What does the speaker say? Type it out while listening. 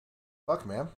Fuck,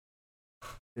 man.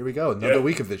 Here we go. Another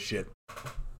week of this shit.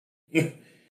 Yeah,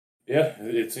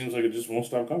 it seems like it just won't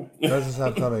stop coming. It doesn't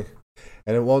stop coming.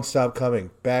 And it won't stop coming.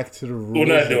 Back to the rules.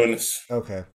 We're not doing this.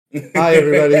 Okay. Hi,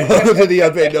 everybody. Welcome to the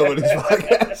Unpaid Nobody's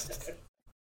podcast.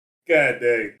 God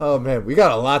dang. Oh, man. We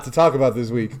got a lot to talk about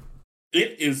this week.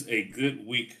 It is a good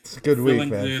week. It's a good week, man.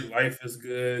 Feeling good. Life is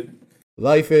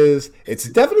good. It's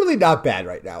definitely not bad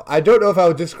right now. I don't know if I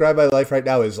would describe my life right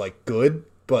now as, like, good,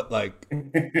 but, like,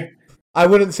 I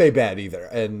wouldn't say bad either.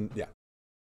 And, yeah.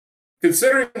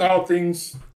 Considering all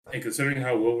things and considering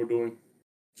how well we're doing,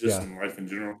 just in life in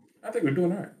general, I think we're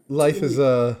doing all right. Life is,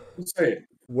 Let's say it.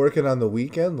 working on the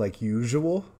weekend like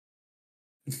usual.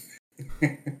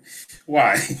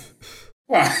 Why?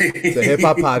 It's a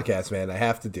hip-hop podcast, man. I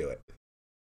have to do it.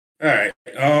 All right.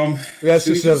 We have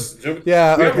we okay.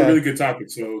 have a really good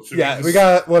topic. So we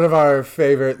got one of our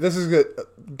favorite. This is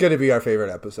going to be our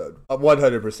favorite episode,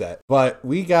 100%. But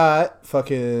we got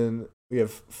we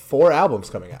have 4 albums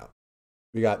coming out.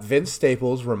 We got Vince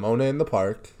Staples, Ramona in the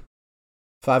Park,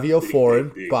 Fabio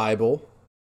Foreign, Bible,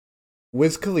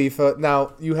 Wiz Khalifa.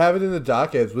 Now, you have it in the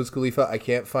doc as Wiz Khalifa. I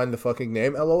can't find the fucking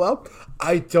name, LOL.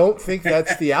 I don't think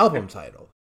that's the album title.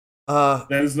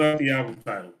 That is not the album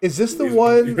title. Is this the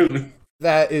one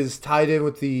that is tied in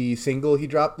with the single he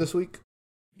dropped this week?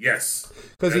 Yes.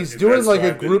 Because he's doing like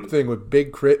a group thing with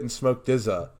Big Crit and Smoke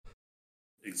DZA.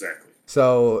 Exactly.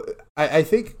 So I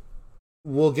think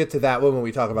we'll get to that one when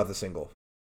we talk about the single.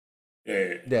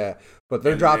 Yeah. But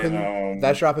they're dropping.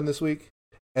 That's dropping this week.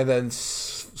 And then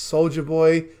Soulja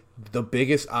Boy, the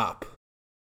biggest op.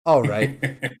 All right.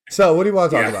 So what do you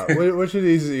want to talk about? Which of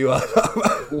these do you want to talk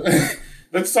about?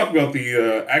 Let's talk about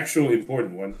the actual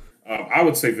important one. I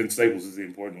would say Vince Staples is the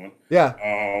important one.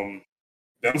 Yeah.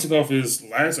 Bouncing off his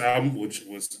last album, which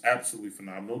was absolutely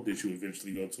phenomenal. Did you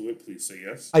eventually go to it? Please say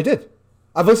yes. I did.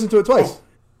 I've listened to it twice.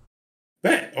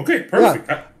 Okay, perfect.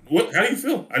 Yeah. How do you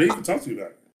feel? I didn't even talk to you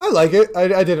about it. I like it.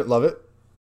 I didn't love it.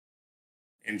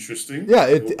 Interesting.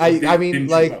 Yeah, I mean,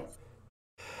 like,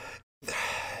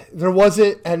 there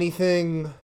wasn't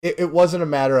anything. It wasn't a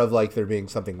matter of like there being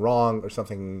something wrong or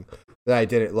something that I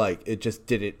didn't like. It just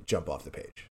didn't jump off the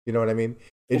page. You know what I mean?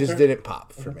 It just didn't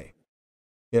pop for me.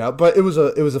 You know, but it was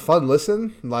a fun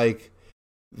listen. Like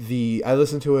I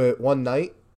listened to it one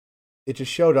night. It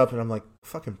just showed up, and I'm like,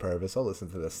 fucking Purvis, I'll listen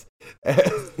to this. And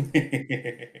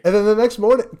then the next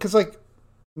morning, because like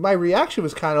my reaction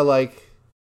was kind of like,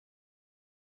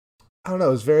 I don't know,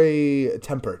 it was very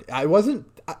tempered. I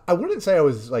wouldn't say I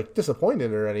was like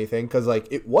disappointed or anything, because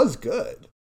like it was good.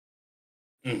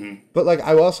 Mm-hmm. But like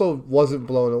I also wasn't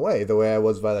blown away the way I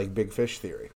was by like Big Fish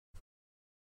Theory.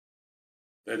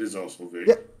 That is also very.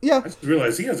 Yeah. I just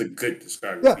realized he has a good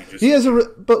discography. Yeah, he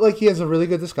has a really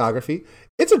good discography.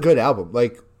 It's a good album.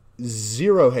 Like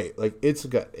zero hate. Like it's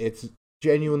good. It's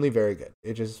genuinely very good.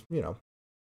 It just it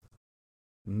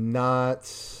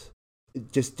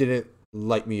just didn't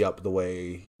light me up the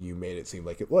way you made it seem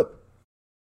like it would.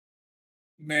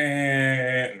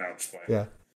 Man, no, it's fine. Yeah.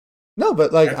 No,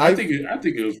 but like I think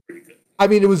it was pretty good. I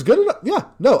mean, it was good enough. Yeah.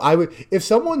 No, I would. If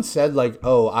someone said like,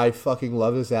 "Oh, I fucking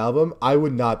love this album," I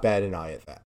would not bat an eye at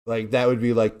that. Like that would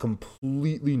be like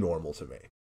completely normal to me.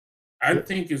 I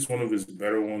think it's one of his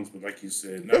better ones, but like you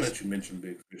said, now that you mentioned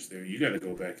Big Fish there, you got to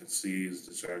go back and see his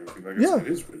discography. Like I said,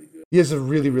 it's really good. He has a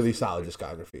really, really solid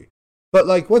discography. But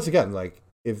like once again, like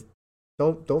if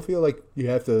don't feel like you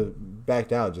have to back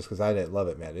down just because I didn't love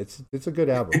it, man. It's a good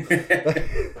album.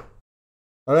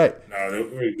 All right. No,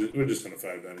 we're just gonna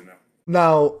fight about it now.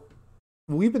 Now,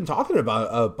 we've been talking about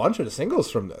a bunch of the singles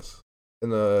from this,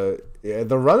 and the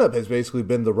run-up has basically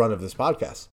been the run of this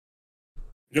podcast.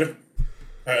 Yeah.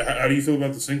 How do you feel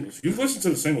about the singles? You've listened to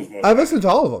the singles most. I've listened to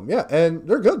all of them, yeah, and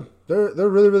they're good. They're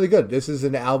really, really good. This is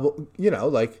an album,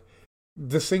 like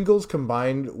the singles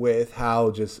combined with how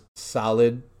just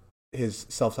solid his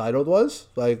self-titled was.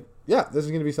 Like, yeah, this is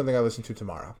going to be something I listen to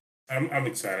tomorrow. I'm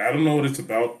excited. I don't know what it's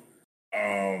about.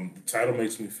 The title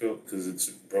makes me feel, because it's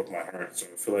broke my heart, so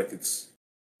I feel like it's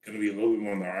going to be a little bit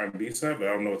more on the R&B side, but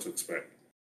I don't know what to expect.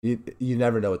 You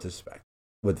never know what to expect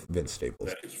with Vince Staples.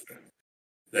 That is fair.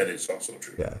 That is also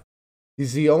true. Yeah.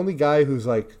 He's the only guy who's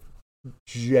like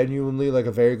genuinely like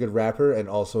a very good rapper and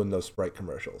also in those Sprite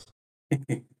commercials.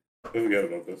 I forgot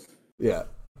about this. Yeah.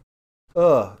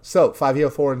 So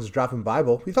Fabio Foreign's dropping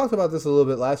Bible. We talked about this a little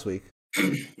bit last week.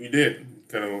 We did.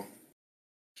 Kind of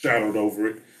shadowed over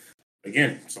it.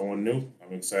 Again, someone new.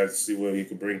 I'm excited to see what he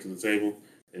could bring to the table.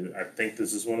 And I think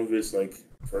this is one of his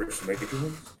first major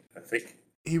ones. I think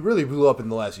he really blew up in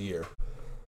the last year.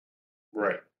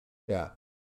 Right. Yeah.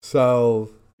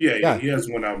 So Yeah, he has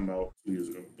one album out 2 years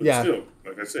ago. But still,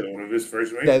 like I said, one of his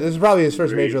first major. Yeah, this is probably his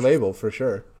first major label for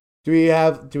sure. Do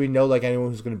we know like anyone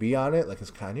who's going to be on it? Like,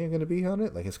 is Kanye going to be on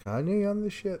it? Like, is Kanye on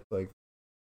this shit? Like,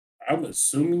 I'm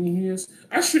assuming he is.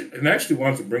 I actually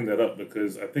wanted to bring that up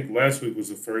because I think last week was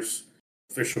the first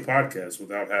official podcast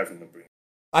without having to bring.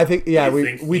 I think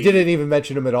we didn't even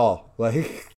mention him at all.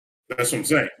 Like, that's what I'm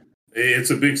saying. It's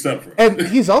a big step for him. And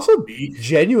he's also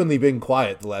genuinely been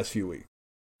quiet the last few weeks.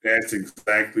 That's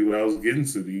exactly what I was getting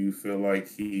to. Do you feel like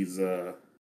he's a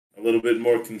little bit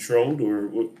more controlled, or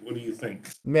what do you think?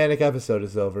 Manic episode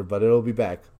is over, but it'll be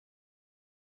back.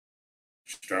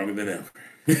 Stronger than ever.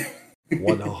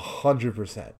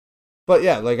 100%. But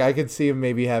yeah, like I could see him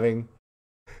maybe having,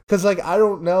 because like I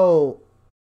don't know,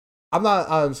 I'm not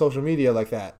on social media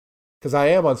like that. Because I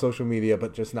am on social media,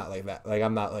 but just not like that. Like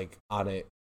I'm not like on it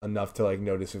enough to like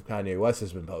notice if Kanye West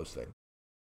has been posting.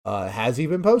 Has he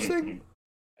been posting?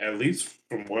 At least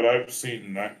from what I've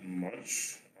seen, not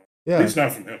much. Yeah. At least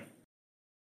not from him.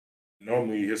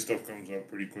 Normally his stuff comes up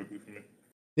pretty quickly from it.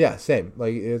 Yeah, same.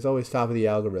 Like it's always top of the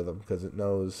algorithm because it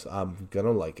knows I'm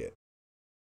gonna like it.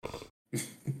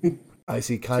 I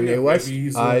see Kanye West,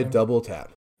 I double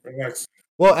tap. Relax.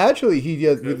 Well, actually,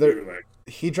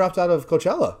 he dropped out of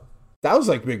Coachella. That was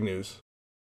like big news.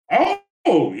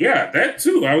 Oh yeah, that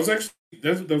too. I was actually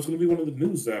that was going to be one of the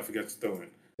news that I forgot to throw in.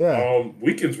 Yeah.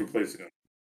 Weeknd's replacing him.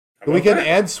 The Weeknd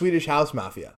and Swedish House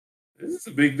Mafia. This is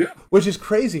a big deal. Which is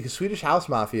crazy because Swedish House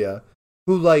Mafia,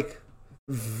 who like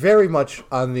very much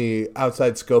on the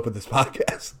outside scope of this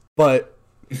podcast, but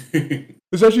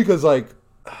especially because like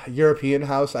European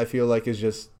house, I feel like I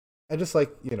just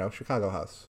like, Chicago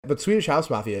house. But Swedish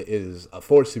House Mafia is a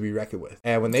force to be reckoned with.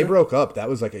 And when they broke up, that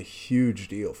was like a huge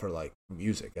deal for like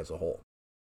music as a whole.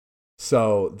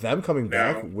 So them coming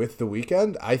back with The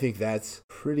Weeknd, I think that's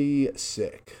pretty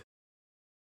sick.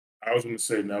 I was going to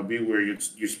say, now beware, you're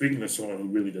speaking to someone who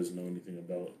really doesn't know anything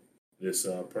about this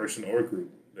person or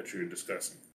group that you're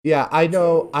discussing. Yeah, I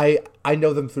know. I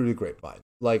know them through the grapevine.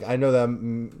 Like I know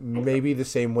them maybe the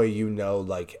same way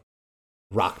like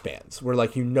rock bands, where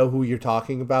like who you're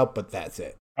talking about, but that's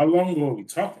it. How long ago are we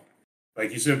talking?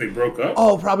 Like you said, they broke up?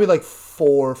 Oh, probably like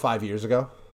 4 or 5 years ago.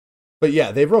 But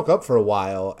yeah, they broke up for a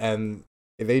while, and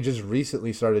they just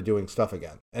recently started doing stuff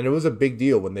again. And it was a big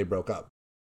deal when they broke up.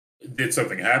 Did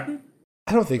something happen?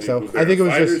 I don't think so. I think it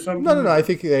was just no. I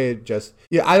think they just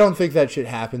I don't think that shit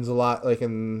happens a lot, like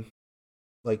in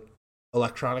like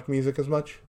electronic music as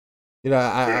much.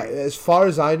 I as far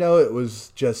as I know, it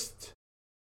was just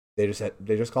they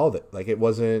just called it. Like it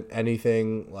wasn't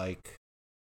anything like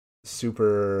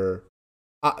super.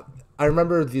 I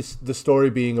remember the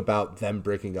story being about them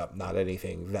breaking up, not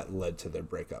anything that led to their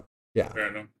breakup. Yeah, fair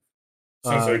enough.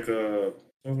 Sounds like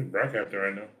Brockhampton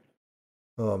right now.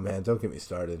 Oh man, don't get me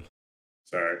started.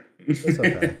 Sorry. It's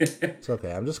okay. It's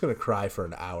okay. I'm just gonna cry for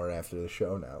an hour after the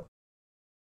show now.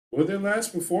 Well, their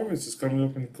last performance is coming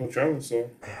up in Coachella,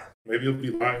 so maybe it'll be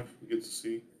live. We get to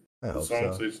see. I hope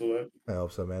so. I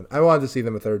hope so, man. I wanted to see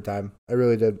them a third time. I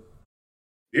really did.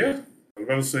 Yeah, I was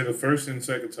about to say the first and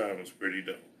second time was pretty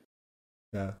dope.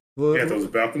 Yeah. Well, yeah, those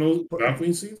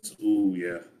balcony seats. Ooh,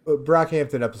 yeah.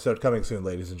 Brockhampton episode coming soon,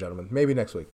 ladies and gentlemen. Maybe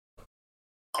next week.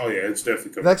 Oh yeah, it's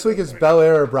definitely coming. Next week is Bel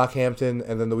Air or Brockhampton,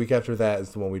 and then the week after that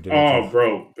is the one we did. Oh,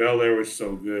 bro, Bel Air was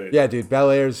so good. Yeah, dude,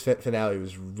 Bel Air's finale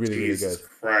was really, really good. Jesus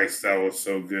Christ, that was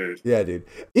so good. Yeah, dude,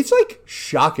 it's like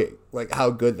shocking, like how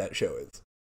good that show is.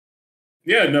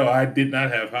 Yeah, no, I did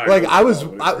not have high.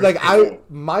 Like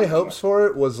my hopes for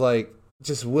it was like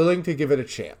just willing to give it a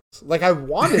chance. Like I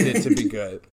wanted it to be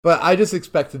good, but I just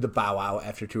expected to bow out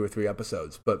after 2 or 3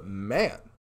 episodes. But man,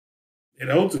 it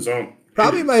holds its own.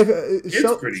 Probably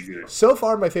it's pretty good. So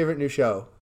far, my favorite new show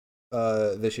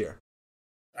this year.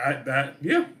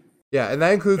 Yeah, and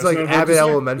that includes like Abbott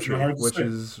Elementary, which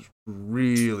is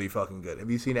really fucking good.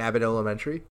 Have you seen Abbott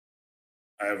Elementary?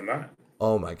 I have not.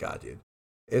 Oh my god, dude!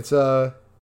 It's a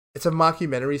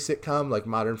mockumentary sitcom like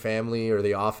Modern Family or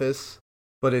The Office,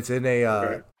 but it's in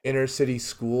a inner city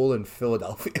school in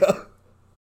Philadelphia.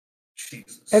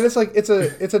 Jesus. And it's like it's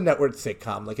a network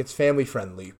sitcom, like it's family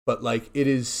friendly, but like it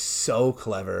is so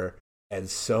clever and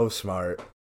so smart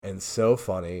and so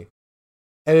funny.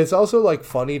 And it's also like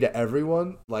funny to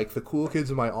everyone. Like the cool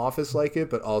kids in my office like it,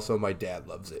 but also my dad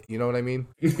loves it. You know what I mean?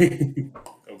 Okay.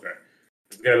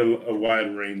 It's got a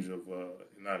wide range of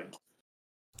audience.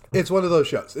 It's one of those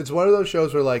shows. It's one of those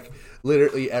shows where like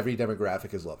literally every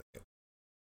demographic is loving it.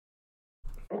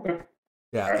 Okay.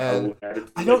 Yeah, and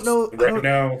I don't know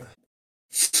now.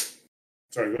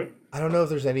 Sorry, go ahead. I don't know if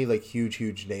there's any like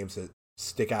huge names that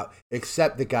stick out,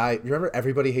 except the guy. Remember,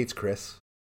 Everybody Hates Chris.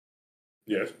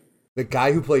 Yes. the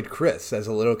guy who played Chris as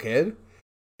a little kid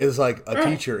is like a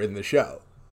teacher in the show,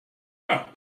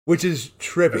 which is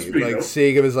trippy. Like dope.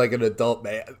 Seeing him as like an adult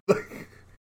man.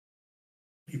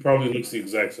 He probably looks the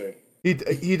exact same.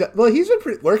 Well, he's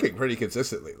been working pretty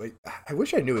consistently. Like, I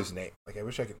wish I knew his name. Like, I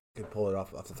wish I could pull it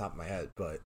off the top of my head.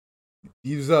 But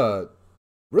he's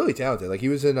really talented. Like, he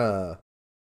was in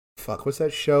what's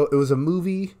that show? It was a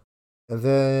movie, and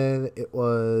then it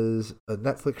was a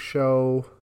Netflix show.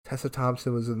 Tessa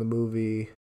Thompson was in the movie.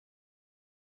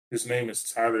 His name is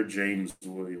Tyler James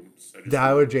Williams.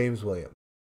 Tyler James Williams.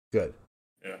 Good.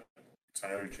 Yeah,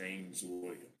 Tyler James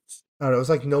Williams. I don't know. It was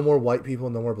like No More White People,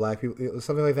 No More Black People. It was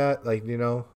something like that. Like, you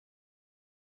know?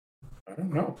 I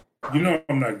don't know. You know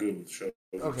I'm not good with shows.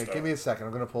 Okay, give me a second.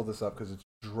 I'm going to pull this up because it's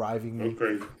driving me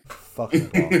crazy. Fucking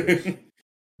bonkers.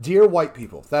 Dear White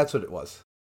People. That's what it was.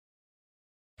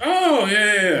 Oh,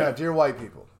 yeah. Yeah, Dear White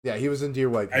People. Yeah, he was in Dear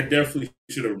White People. I definitely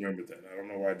should have remembered that. I don't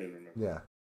know why I didn't remember. Yeah.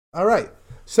 All right.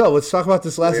 So let's talk about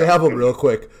this last album real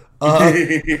quick.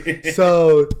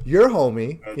 So your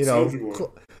homie, you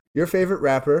know, your favorite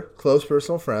rapper, close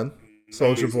personal friend,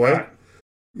 Soulja Boy. Not.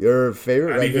 Your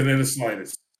favorite not even in the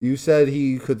slightest. You said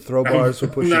he could throw bars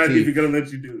with Pusha T. I'm not even going to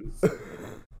let you do this.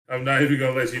 I'm not even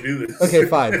going to let you do this. Okay,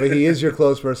 fine. But he is your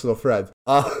close personal friend.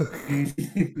 Nope.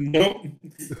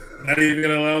 Not even going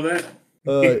to allow that.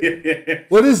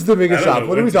 What is the biggest shop?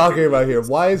 What are we talking about here?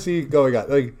 Why is he going on?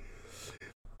 Like,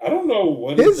 I don't know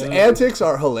what his antics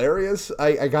are hilarious.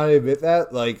 I gotta admit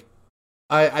that. Like,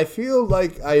 I feel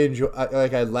like I enjoy.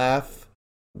 I laugh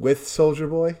with Soulja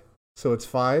Boy, so it's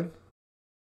fine.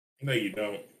 No, you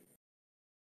don't.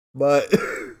 But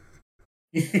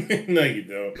no, you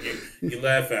don't. You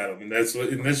laugh at him, and that's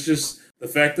just the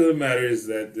fact of the matter is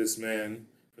that this man,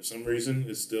 for some reason,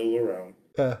 is still around.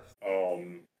 Yeah.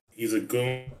 He's a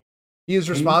goon. He is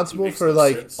responsible for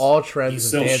like sense. All trends. He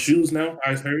sells shoes now.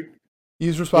 I heard.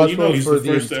 He's responsible for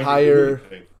the entire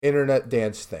internet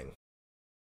dance thing.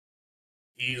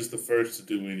 He is the first to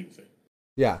do anything.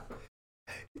 Yeah.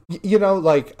 You know,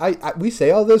 like, we say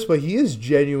all this, but he has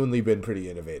genuinely been pretty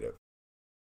innovative.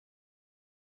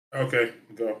 Okay,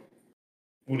 go.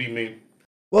 What do you mean?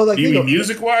 Well, like, do you mean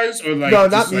music-wise, or like no,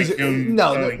 not music. Like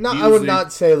no, I would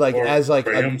not say like as like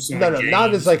a,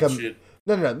 not as like a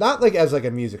not like as like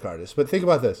a music artist. But think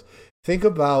about this. Think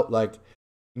about like.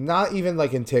 Not even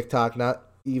like in TikTok, not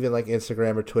even like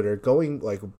Instagram or Twitter, going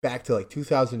like back to like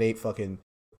 2008 fucking,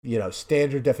 you know,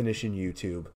 standard definition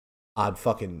YouTube on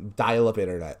fucking dial-up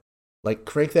internet. Like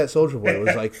Crank That Soulja Boy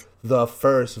was like the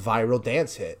first viral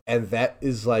dance hit. And that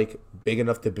is like big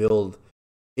enough to build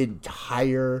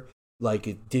entire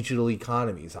like digital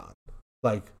economies on.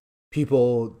 Like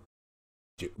people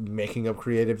making up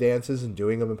creative dances and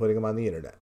doing them and putting them on the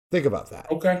internet. Think about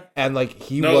that. Okay. And like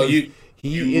he literally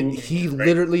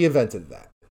invented that.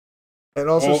 And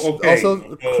also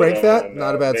Crank That,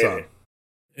 not a bad song.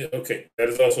 Okay, that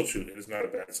is also true. It is not a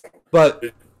bad song. But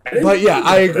yeah,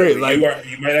 I agree. Like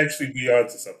you might actually be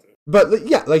onto something. But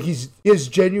yeah, like he's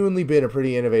genuinely been a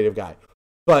pretty innovative guy.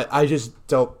 But I just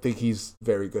don't think he's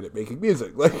very good at making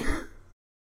music. Like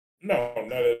no,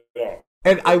 not at all.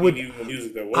 And I would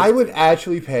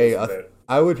actually pay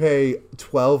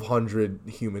 $1,200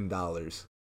 human dollars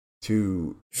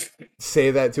to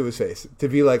say that to his face, to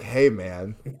be like, hey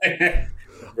man,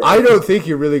 I don't think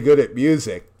you're really good at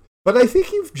music, but I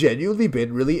think you've genuinely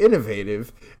been really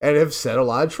innovative and have set a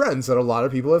lot of trends that a lot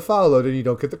of people have followed, and you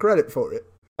don't get the credit for it.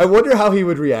 I wonder how he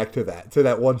would react to that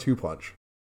 1-2 punch.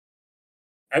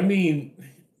 I mean,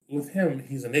 with him,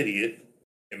 he's an idiot.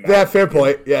 Yeah, fair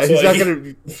point. Yeah, so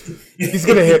he's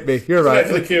gonna hit me. You're right.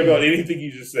 He's not gonna care about anything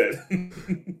you just said.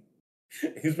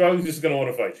 He's probably just gonna want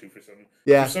to fight you for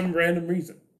some random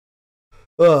reason.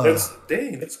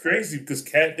 That's crazy because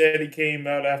Cat Daddy came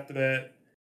out after that,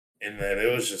 and then it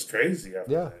was just crazy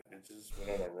after that. It just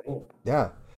went on a roll. Yeah,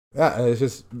 and it's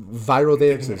just viral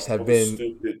dances have been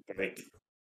stupid, like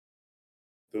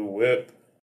the whip.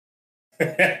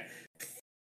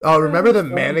 Oh, remember the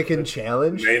mannequin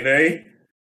challenge? Nene?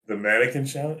 The mannequin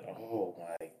challenge? Oh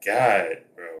my god,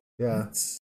 bro. Yeah.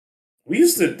 We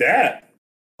used to dab.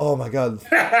 Oh my god.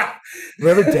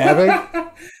 Remember dabbing?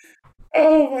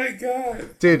 Oh my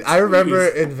god. Dude, I remember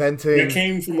inventing... It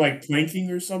came from like planking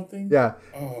or something? Yeah.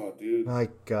 Oh, dude. My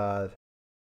god.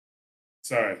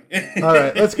 Sorry. All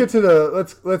right, let's get to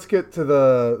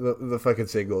the fucking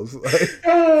singles.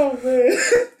 Oh man.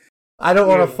 I don't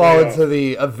want to fall into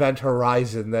the event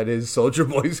horizon that is Soulja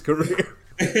Boy's career.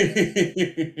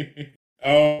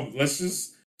 Let's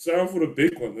just start off with a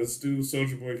big one. Let's do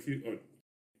Soulja Boy Q.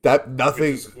 That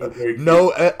nothing,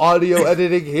 no audio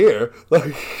editing here.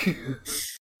 Like,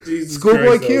 Jesus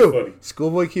Schoolboy Christ, that was Q. funny.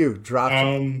 Schoolboy Q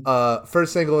dropped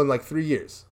first single in like 3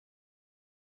 years.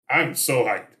 I'm so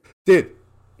hyped. Dude,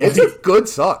 it's a good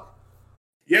song.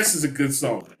 Yes, it's a good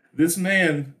song. This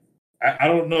man, I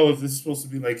don't know if this is supposed to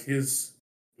be like his,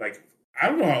 like, I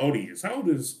don't know how old he is. How old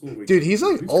is Schoolboy? Dude, he's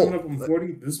like old. Coming up on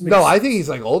 40. No, I think he's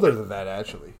like older than that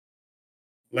actually.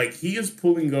 Like he is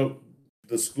pulling up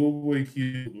the Schoolboy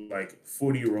Q like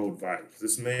 40-year-old vibes.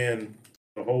 This man,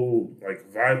 the whole like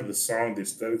vibe of the song, the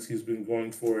aesthetics he's been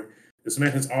going for. This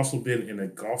man has also been in a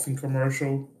golfing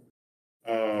commercial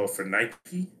for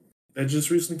Nike that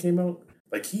just recently came out.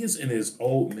 Like he is in his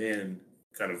old man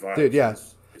kind of vibe. Dude, yeah.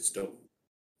 It's dope.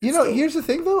 You know, here's the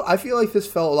thing though. I feel like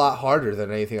this felt a lot harder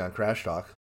than anything on Crash Talk.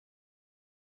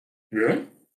 Really?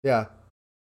 Yeah.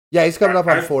 Yeah, he's coming up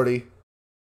on 40.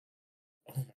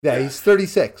 Yeah, he's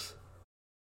 36.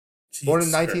 Born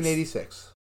in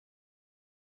 1986.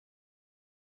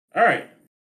 All right.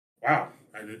 Wow.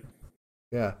 I did.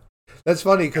 Yeah. That's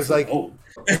funny because, like, old.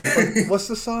 what's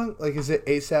the song? Like, is it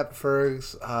A$AP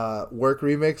Ferg's Work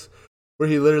remix where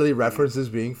he literally references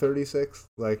being 36?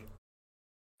 Like,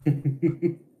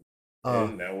 and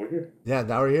now we're here. Yeah,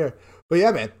 now we're here. But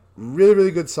yeah, man, really,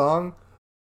 really good song.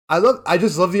 I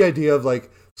just love the idea of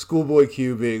like Schoolboy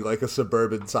Q being like a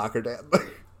suburban soccer dad.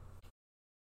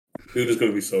 Dude, it's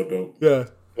gonna be so dope. Yeah.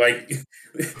 Like,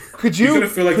 could you? You're gonna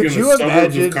feel like you're in the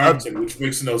suburbs of Compton, which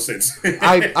makes no sense.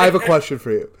 I have a question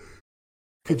for you.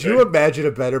 Could you imagine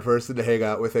a better person to hang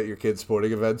out with at your kids'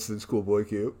 sporting events than Schoolboy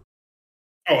Q?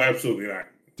 Oh, absolutely not.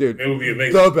 Dude, it would be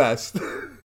amazing. The best.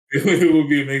 It would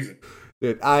be amazing.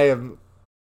 Dude, I'm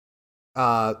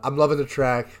loving the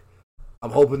track.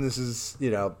 I'm hoping this is,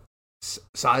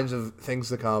 signs of things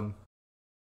to come.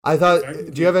 I thought,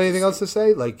 do you have anything else to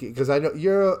say? Like, because I know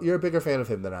you're a bigger fan of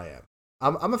him than I am.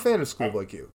 I'm a fan of Schoolboy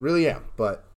Q, really am.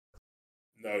 But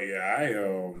no, yeah,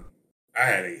 I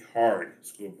had a hard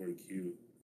Schoolboy Q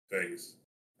phase.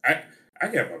 I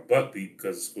got my butt beat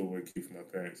because of Schoolboy Q from my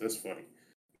parents. That's funny,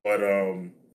 but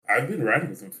I've been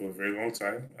riding with him for a very long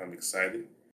time. I'm excited.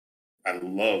 I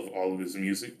love all of his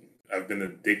music. I've been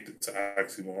addicted to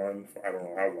Oxymoron for I don't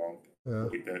know how long. Yeah.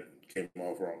 Wait, that came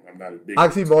off wrong. I'm not addicted.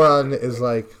 Oxymoron is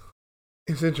like,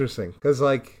 it's interesting because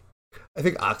like I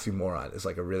think Oxymoron is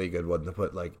like a really good one to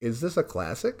put. Like, is this a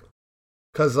classic?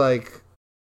 Because like,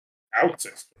 I would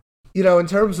say so. In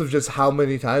terms of just how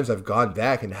many times I've gone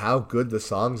back and how good the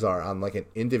songs are on like an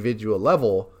individual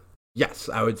level, yes,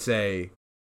 I would say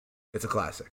it's a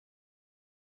classic.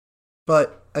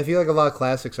 But I feel like a lot of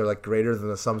classics are like greater than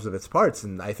the sums of its parts,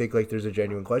 and I think like there's a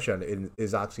genuine question on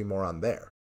is Oxymoron there?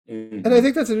 Mm-hmm. And I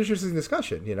think that's an interesting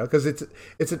discussion, because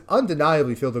it's an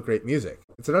undeniably filled with great music.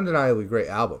 It's an undeniably great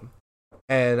album,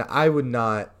 and I would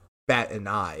not bat an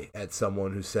eye at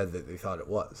someone who said that they thought it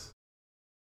was.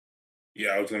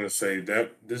 Yeah, I was gonna say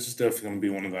that this is definitely gonna be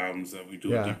one of the albums that we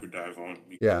do a deeper dive on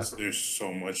because there's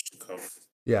so much to cover.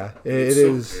 Yeah, it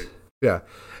is. Great. Yeah,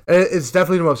 it's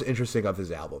definitely the most interesting of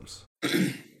his albums.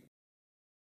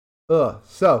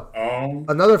 So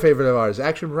another favorite of ours,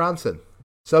 Action Bronson,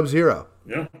 Sub-Zero.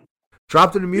 Yeah,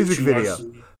 dropped in a music video.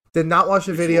 Did not watch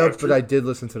the video, but I did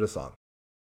listen to the song.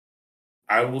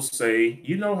 I will say,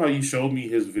 how you showed me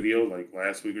his video like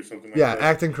last week or something like that? Yeah,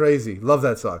 Acting Crazy. Love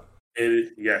that song.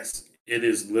 Yes, it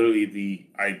is literally the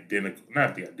identical,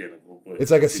 not the identical, but it's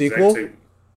like a sequel?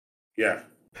 Yeah,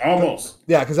 almost.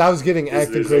 Yeah, because I was getting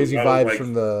Acting Crazy vibes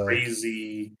from the...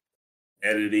 crazy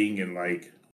editing and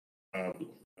like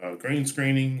green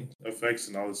screening effects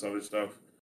and all this other stuff.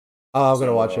 Oh, I'm going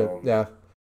to watch it, yeah.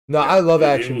 No, I love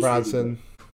Action Bronson. Really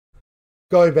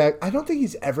going back, I don't think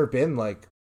he's ever been like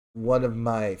one of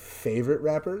my favorite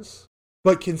rappers,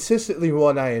 but consistently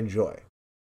one I enjoy.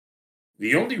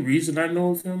 The only reason I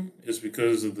know of him is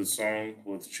because of the song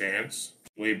with Chance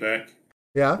way back.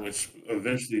 Yeah. Which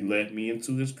eventually led me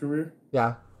into his career.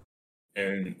 Yeah.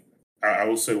 And I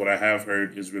will say what I have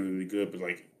heard is really, really good, but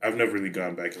like I've never really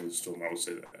gone back and listened to him. I would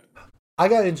say that. I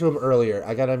got into him earlier.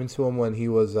 I got into him when he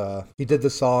was he did the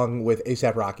song with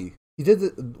A$AP Rocky. He did the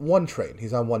One Train.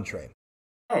 He's on One Train.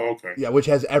 Oh, okay. Yeah, which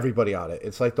has everybody on it.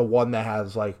 It's like the one that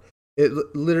has like it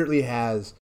literally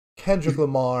has Kendrick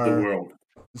Lamar. The world.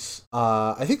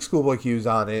 I think Schoolboy Q's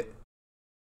on it.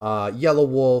 Yellow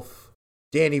Wolf,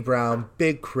 Danny Brown,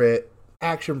 Big Crit,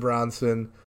 Action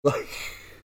Bronson, like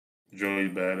Joey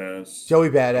Badass.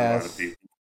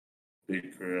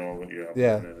 Big Crit,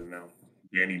 yeah. Now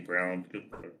Danny Brown.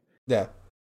 Yeah.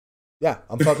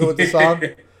 I'm fucking with the song.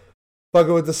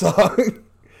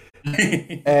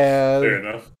 And fair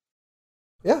enough.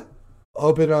 Yeah.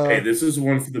 Hoping hey, this is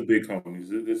one for the big homies.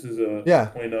 This is a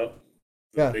point up.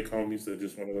 Big homies that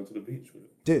just want to go to the beach with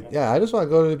it. Dude, yeah, I just want to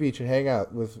go to the beach and hang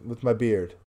out with my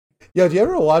beard. Yo, do you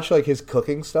ever watch like his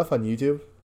cooking stuff on YouTube?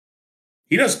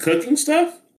 He does cooking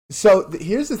stuff? So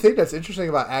here's the thing that's interesting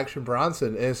about Action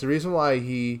Bronson, and it's the reason why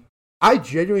I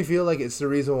genuinely feel like it's the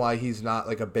reason why he's not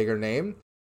like a bigger name,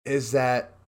 is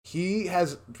that he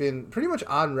has been pretty much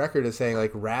on record as saying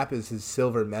like rap is his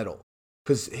silver medal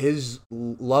because his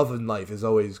love in life is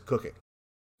always cooking.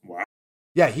 Wow.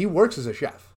 Yeah, he works as a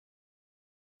chef,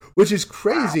 which is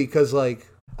crazy because like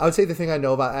I would say the thing I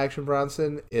know about Action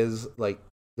Bronson is like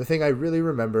the thing I really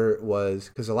remember was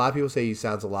because a lot of people say he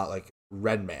sounds a lot like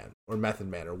Redman or Method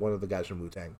Man or one of the guys from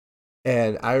Wu-Tang.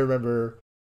 And I remember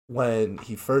when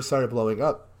he first started blowing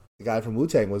up, the guy from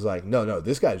Wu-Tang was like, no,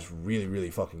 this guy's really,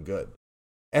 really fucking good.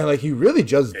 And like he really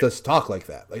just does talk like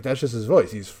that. Like that's just his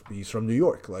voice. He's from New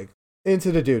York. Like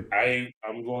into the dude.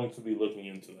 I'm going to be looking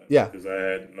into that. Yeah. Because I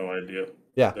had no idea.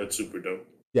 Yeah. That's super dope.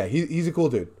 Yeah, he's a cool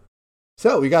dude.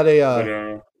 So we got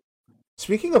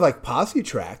speaking of like posse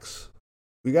tracks,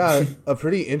 we got a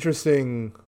pretty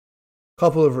interesting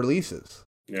couple of releases.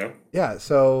 Yeah. Yeah,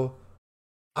 so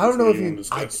I don't know if you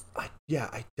I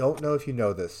don't know if you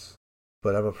know this,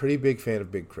 but I'm a pretty big fan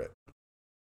of Big Crit.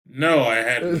 No, I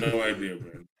had no idea,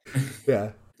 man.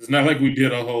 Yeah. It's not like we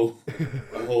did a whole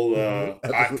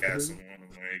podcast on one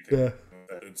of my yeah.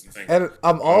 And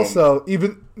I'm also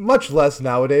even much less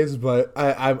nowadays, but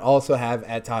I'm also have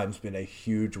at times been a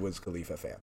huge Wiz Khalifa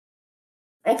fan.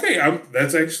 Okay, I'm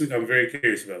very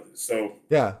curious about this. So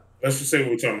yeah, let's just say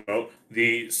what we're talking about.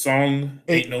 The song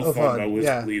 "Ain't No Fun" by Wiz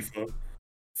Khalifa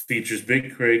features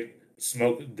Big Crit,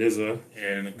 Smoke DZA,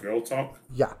 and Girl Talk.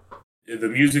 Yeah. The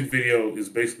music video is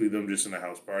basically them just in a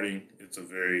house partying. It's a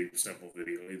very simple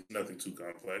video. It's nothing too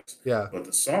complex. Yeah. But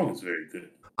the song is very good.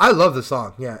 I love the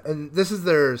song, yeah. And this is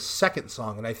their second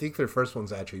song, and I think their first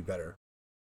one's actually better.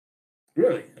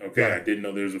 Really? Okay, yeah. I didn't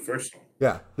know there was a first song.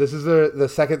 Yeah. This is the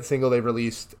second single they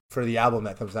released for the album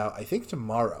that comes out, I think,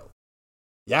 tomorrow.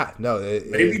 Yeah, no.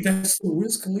 Maybe that's the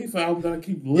Wiz Khalifa album that I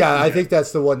keep looking at. I think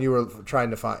that's the one you were trying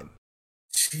to find.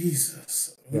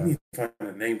 Jesus. We need to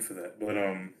find a name for that. But,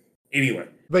 anyway,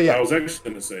 but yeah, I was actually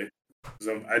going to say,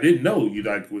 because I didn't know you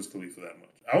liked Wiz Khalifa that much.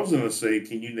 I was going to say,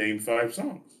 can you name 5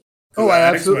 songs? Oh, I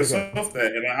absolutely asked myself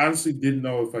that, and I honestly didn't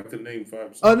know if I could name 5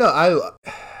 songs. Oh no,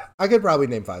 I could probably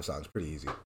name 5 songs pretty easy.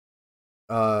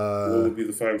 What would be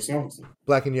the 5 songs? Then?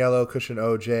 Black and Yellow, Cushion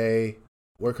OJ,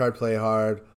 Work Hard, Play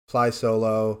Hard, Fly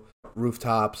Solo,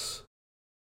 Rooftops.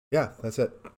 Yeah, that's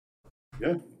it.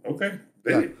 Yeah. Okay.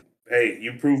 Hey,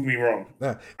 you proved me wrong.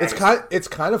 Yeah, it's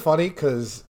kind of funny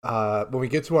because when we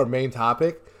get to our main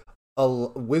topic,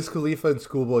 Wiz Khalifa and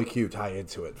Schoolboy Q tie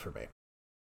into it for me.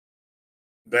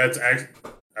 That's actually,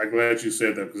 I'm glad you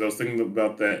said that because I was thinking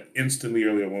about that instantly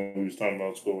earlier when we was talking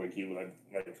about Schoolboy Q. I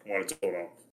wanted to hold on.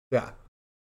 Yeah,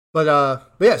 but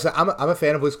yeah, so I'm a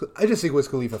fan of Wiz. I just think Wiz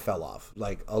Khalifa fell off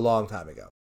like a long time ago.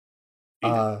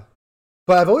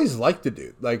 But I've always liked the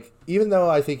dude. Like, even though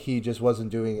I think he just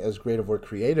wasn't doing as great of work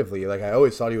creatively, like, I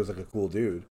always thought he was, like, a cool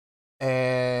dude.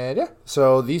 And, yeah.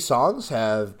 So, these songs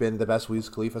have been the best Wiz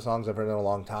Khalifa songs I've heard in a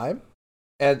long time.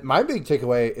 And my big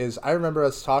takeaway is I remember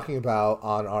us talking about,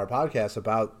 on our podcast,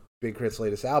 about Big Crit's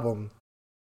latest album,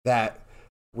 that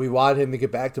we wanted him to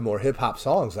get back to more hip-hop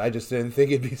songs. I just didn't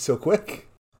think it'd be so quick.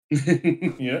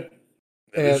 Yeah.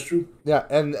 That's true. Yeah,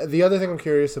 and the other thing I'm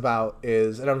curious about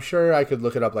is, and I'm sure I could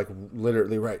look it up like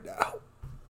literally right now,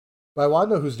 but I want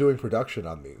to know who's doing production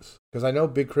on these. Because I know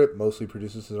Big Crit mostly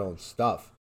produces his own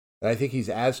stuff. And I think he's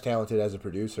as talented as a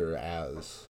producer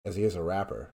as he is a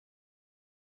rapper.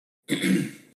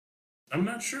 I'm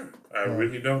not sure. I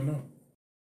really don't know.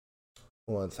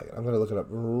 1 second. I'm going to look it up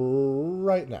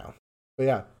right now. But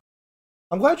yeah,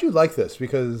 I'm glad you like this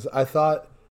because I thought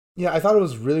it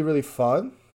was really, really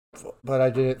fun. But I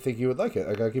didn't think you would like it.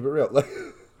 I gotta keep it real.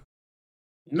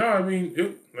 No, I mean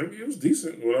it was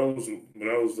decent. What I was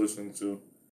listening to.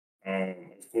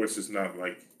 Of course, it's not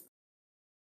like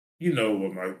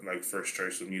what my first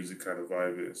choice of music kind of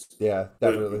vibe is. Yeah,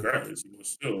 definitely. But regardless, it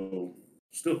was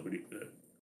still pretty good.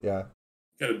 Yeah,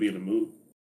 gotta be in the mood.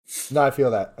 No, I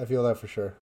feel that. I feel that for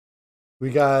sure. We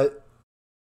got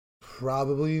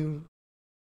probably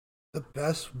the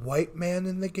best white man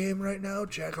in the game right now,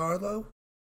 Jack Harlow.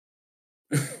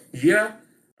 Yeah,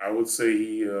 I would say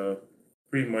he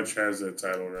pretty much has that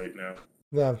title right now.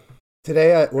 Yeah.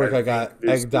 Today at work, I got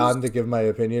egged on to give my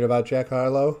opinion about Jack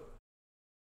Harlow.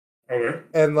 Okay.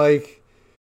 And, like,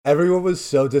 everyone was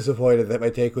so disappointed that my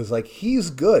take was, like,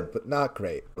 he's good, but not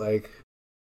great. Like,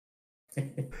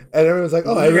 and everyone's like,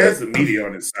 he has the media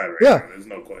on his side right now. There's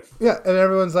no question. Yeah, and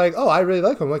everyone's like, oh, I really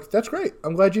like him. I'm like, that's great.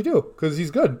 I'm glad you do, because he's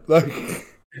good. Like...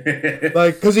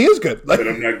 because he is good. Like, but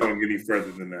I'm not going any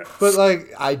further than that. But,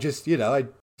 like, I just, I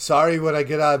Sorry, when I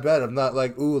get out of bed, I'm not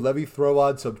like, ooh, let me throw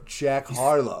on some Jack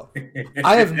Harlow.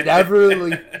 I have never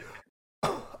really.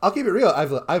 I'll keep it real.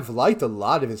 I've liked a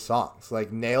lot of his songs.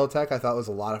 Like Nail Tech, I thought was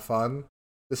a lot of fun.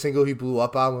 The single he blew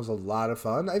up on was a lot of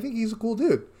fun. I think he's a cool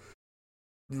dude.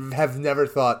 Have never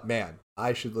thought, man,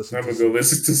 I should listen. I'm gonna go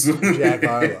listen to some Jack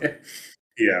Harlow.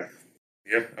 Yeah,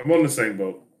 I'm on the same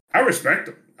boat. I respect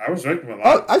him. I respect him a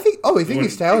lot. I think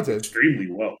he's talented.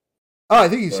 Extremely well. Oh, I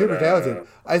think he's super talented.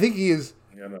 I think he is.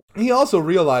 Yeah, no. He also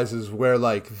realizes where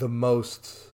like the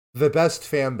best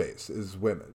fan base is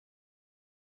women.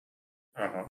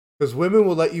 Because women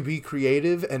will let you be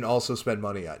creative and also spend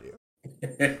money on you.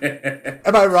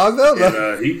 Am I wrong though?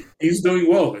 And, he's doing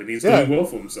well, and he's doing well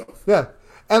for himself. Yeah,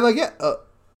 and like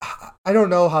I don't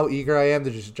know how eager I am to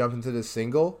just jump into this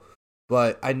single,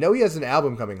 but I know he has an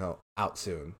album coming out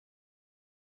soon,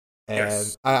 and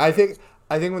yes. I think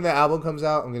when the album comes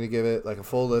out, I'm gonna give it like a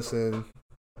full listen,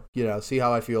 see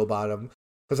how I feel about him,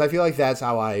 because I feel like that's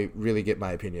how I really get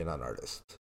my opinion on artists.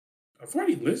 I've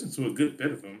already listened to a good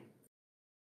bit of him.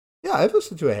 Yeah, I've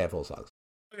listened to a handful of songs.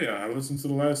 Yeah, I listened to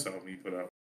the last album he put out.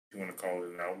 If you want to call it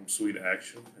an album, Sweet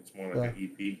Action. It's more like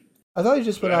an EP. I thought he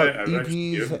just put out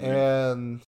EPs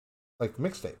and like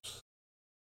mixtapes.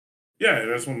 Yeah,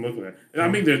 that's what I'm looking at. And I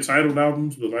mean, they're titled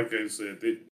albums, but like I said,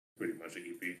 they're pretty much an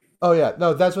EP. Oh yeah,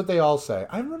 no, that's what they all say.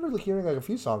 I remember hearing like a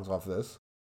few songs off of this.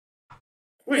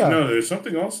 Wait, no, there's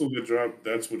something also that dropped.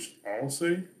 That's what all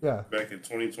say. Yeah. Back in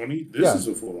 2020. This is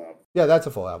a full album. Yeah, that's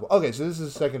a full album. Okay, so this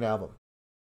is the second album.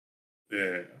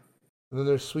 Yeah. And then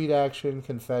there's Sweet Action,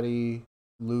 Confetti,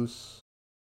 Loose.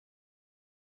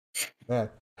 Man,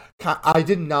 I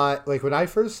did not like when I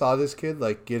first saw this kid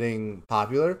like getting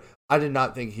popular. I did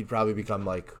not think he'd probably become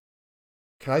like.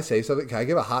 Can I say something? Can I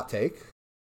give a hot take?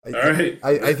 All right.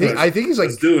 I think he's like.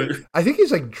 Let's do it. I think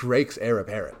he's like Drake's heir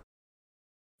apparent.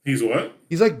 He's what?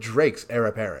 He's like Drake's heir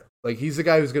apparent. Like he's the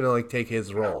guy who's gonna like take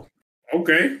his role.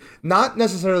 Okay. Not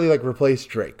necessarily like replace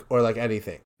Drake or like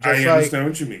anything. Just I understand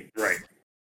what you mean. Right.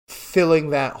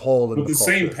 Filling that hole in the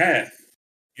same path.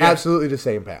 Yeah. Absolutely the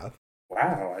same path.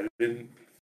 Wow, I didn't.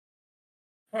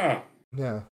 Huh.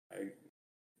 Yeah.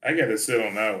 I got to sit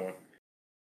on that one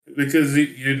because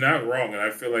you're not wrong, and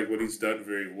I feel like what he's done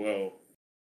very well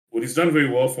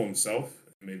for himself.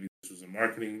 Maybe this was a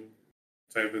marketing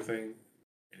type of thing,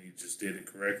 and he just did it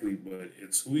correctly. But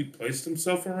it's who he placed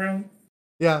himself around.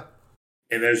 Yeah.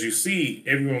 And as you see,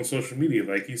 everyone on social media,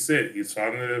 like he said, he's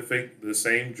following the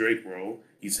same Drake role.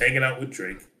 He's hanging out with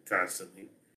Drake constantly.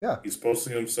 Yeah. He's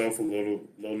posting himself with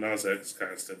Lil Nas X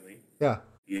constantly. Yeah.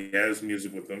 He has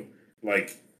music with him.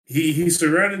 Like, he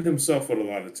surrounded himself with a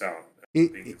lot of talent.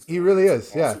 He really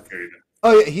is, yeah.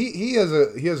 Oh yeah, he has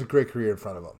a great career in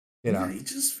front of him. Yeah, he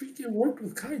just freaking worked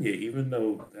with Kanye, even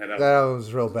though that album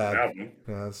was real bad. Album.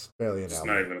 Yeah, it's barely an album. It's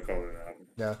not even gonna call it an album.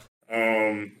 Yeah.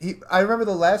 I remember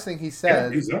the last thing he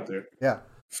said. Yeah, he's up there. Yeah.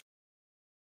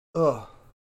 Ugh.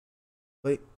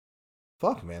 Wait.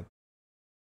 Fuck, man.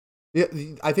 Yeah,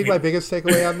 I think my biggest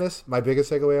takeaway on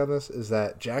this is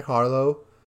that Jack Harlow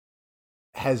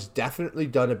has definitely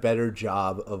done a better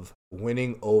job of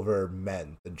winning over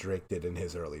men than Drake did in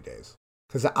his early days.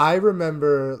 Because I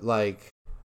remember, like,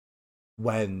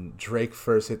 when Drake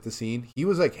first hit the scene, he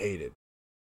was, like, hated.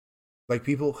 Like,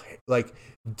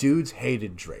 dudes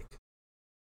hated Drake.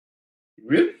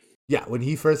 Really? Yeah, when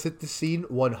he first hit the scene,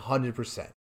 100%.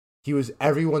 He was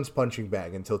everyone's punching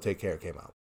bag until Take Care came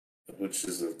out. Which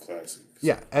is a classic.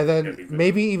 Yeah, and then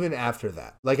maybe even after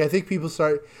that. Like, I think people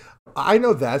start... I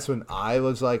know that's when I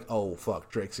was like, oh, fuck,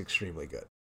 Drake's extremely good.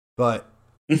 But...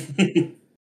 he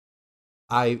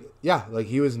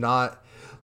was not...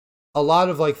 A lot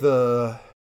of, like, the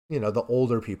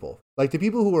older people. Like, the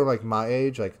people who were, like, my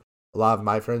age, like, a lot of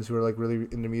my friends who were, like, really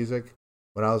into music,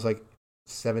 when I was, like,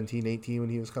 17, 18 when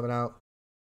he was coming out,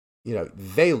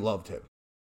 they loved him.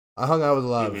 I hung out with a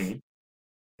lot of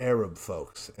Arab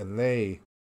folks, and they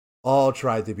all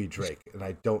tried to be Drake, and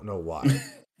I don't know why.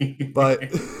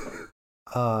 But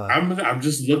I'm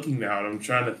just looking now, and I'm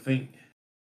trying to think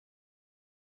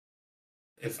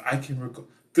if I can recall.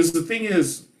 Because the thing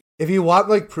is, if you want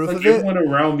like proof of it, everyone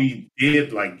around me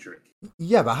did like Drake.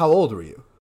 Yeah, but how old were you?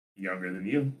 Younger than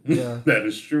you. Yeah, that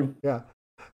is true. Yeah.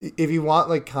 If you want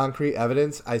like concrete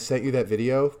evidence, I sent you that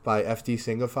video by FD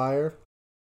Singifier.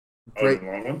 Great,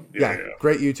 long one? Yeah,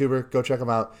 great YouTuber. Go check him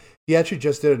out. He actually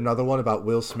just did another one about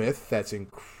Will Smith. That's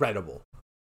incredible.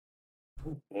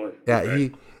 Oh boy. Yeah,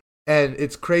 okay. And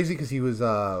it's crazy because he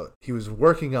was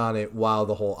working on it while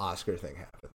the whole Oscar thing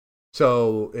happened.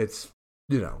 So it's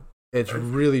it's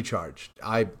really charged.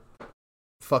 I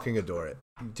fucking adore it.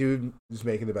 Dude is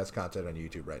making the best content on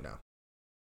YouTube right now.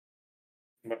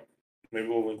 Maybe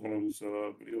we'll link one of these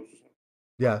videos or something.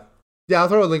 Yeah. Yeah, I'll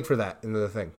throw a link for that into the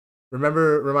thing.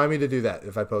 Remind me to do that.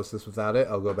 If I post this without it,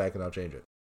 I'll go back and I'll change it.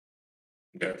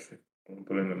 Gotcha. I'm gonna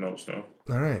put in the notes now.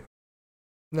 All right.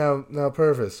 Now,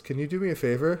 Purvis, can you do me a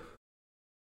favor?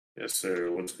 Yes, sir.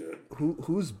 What's good?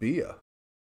 Who's Bia?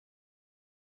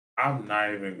 I'm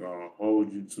not even gonna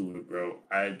hold you to it, bro.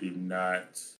 I do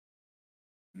not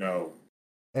know.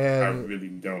 And I really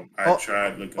don't. I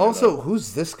tried looking. Also,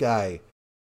 who's this guy?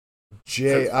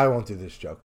 I won't do this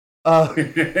joke.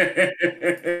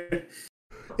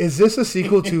 Is this a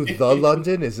sequel to The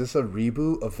London? Is this a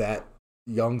reboot of that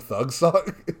Young Thug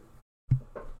song?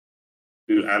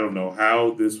 Dude, I don't know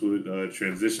how this would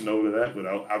transition over to that, but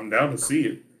I'm down to see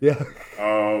it. Yeah.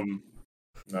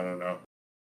 No.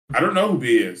 I don't know who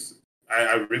B is.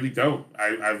 I really don't.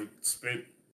 I've spent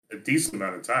a decent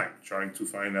amount of time trying to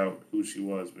find out who she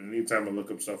was. But anytime I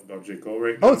look up stuff about J. Cole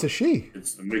right now, oh, it's a she.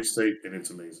 It's the mixtape, and it's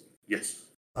amazing. Yes.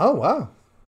 Oh, wow.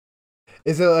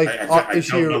 Is it like is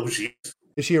she know who she is.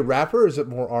 Is she a rapper or is it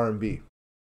more R&B?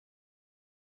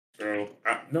 Girl,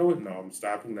 no, I'm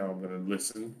stopping now. I'm going to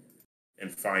listen and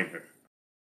find her.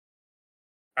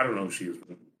 I don't know who she is.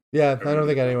 Yeah, I don't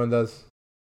think anyone does.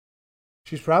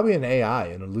 She's probably an AI,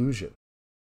 an illusion.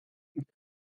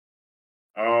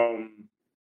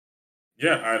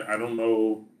 Yeah, I don't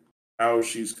know how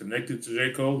she's connected to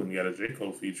J. Cole and got a J.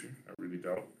 Cole feature. I really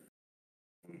don't.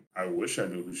 I wish I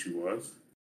knew who she was,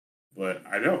 but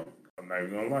I don't. I'm not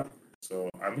even gonna lie. So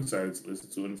I'm excited to listen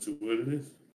to it and see what it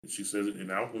is. And she says an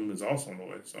album is also on the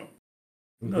way. So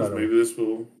who knows? Maybe this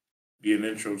will be an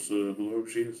intro to whoever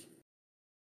she is.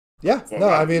 Yeah. No,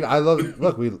 I mean, I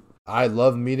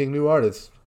love meeting new artists.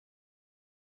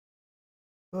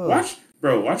 Oh. Watch.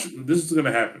 This is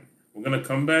gonna happen. We're gonna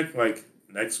come back like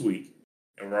next week,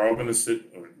 and we're all gonna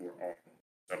sit.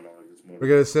 We're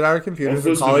gonna sit at our computers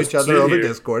and call each other over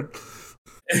Discord,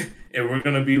 and we're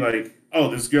gonna be like, "Oh,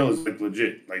 this girl is like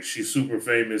legit. Like she's super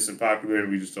famous and popular,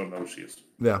 and we just don't know who she is."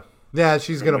 Yeah,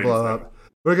 she's gonna blow up.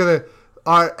 We're gonna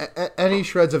any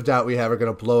shreds of doubt we have are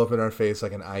gonna blow up in our face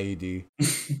like an IED.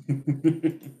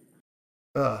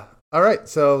 All right,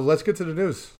 so let's get to the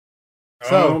news.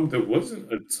 So there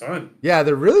wasn't a ton. Yeah,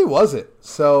 there really wasn't.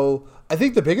 So I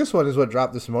think the biggest one is what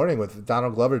dropped this morning with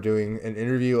Donald Glover doing an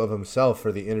interview of himself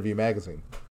for the Interview magazine.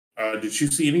 Did you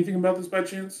see anything about this by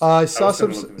chance? I saw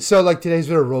some. So like today's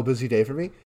been a real busy day for me.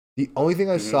 The only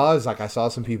thing I saw is I saw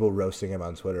some people roasting him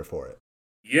on Twitter for it.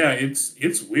 Yeah,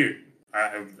 it's weird.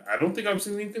 I don't think I've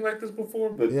seen anything like this before,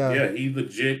 but yeah he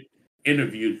legit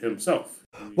interviewed himself.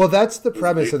 Well, that's the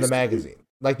premise of the magazine.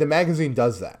 Like the magazine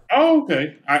does that. Oh,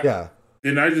 okay. Yeah.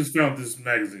 Then I just found this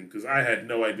magazine because I had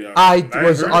no idea. I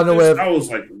was unaware. I was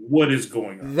like, "What is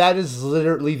going on?" That is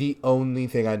literally the only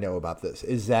thing I know about this.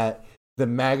 Is that the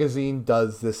magazine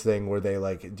does this thing where they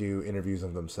like do interviews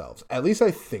of themselves. At least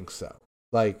I think so.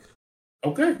 Like,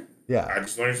 okay, yeah, I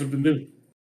just learned something new.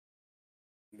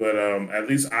 But at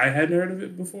least I hadn't heard of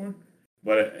it before.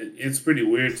 But it's pretty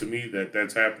weird to me that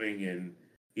that's happening. And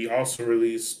he also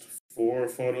released 4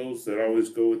 photos that always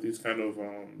go with these kind of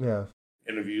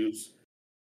interviews.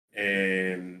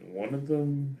 And one of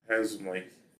them has like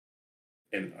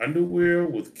an underwear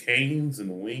with canes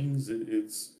and wings.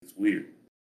 It's weird.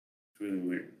 It's really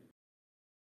weird.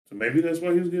 So maybe that's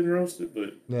why he was getting roasted.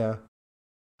 But yeah,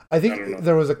 I think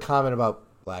there was a comment about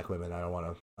black women I don't want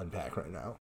to unpack right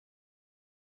now.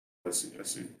 I see.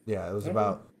 Yeah, it was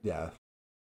about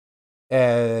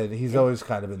and he's always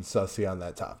kind of been sussy on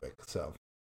that topic. So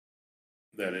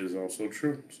that is also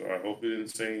true. So I hope he didn't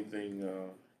say anything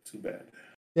too bad.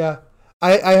 Yeah,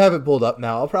 I have it pulled up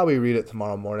now. I'll probably read it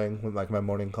tomorrow morning with like my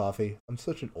morning coffee. I'm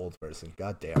such an old person.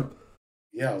 God damn.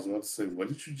 Yeah, I was about to say, what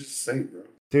did you just say, bro?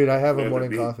 Dude, I have a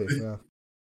morning coffee. Yeah,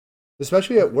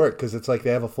 especially at work because it's like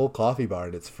they have a full coffee bar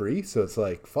and it's free. So it's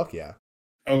like, fuck yeah.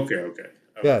 Okay.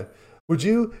 Yeah.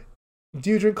 Do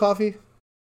you drink coffee?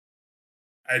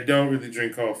 I don't really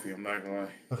drink coffee. I'm not gonna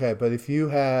lie. Okay, but if you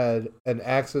had an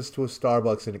access to a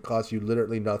Starbucks and it cost you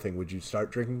literally nothing, would you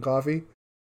start drinking coffee?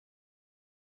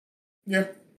 Yeah.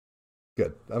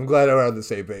 Good. I'm glad we're on the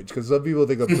same page because some people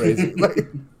think I'm crazy.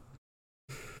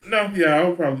 No, yeah, I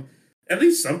would probably at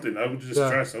least something. I would just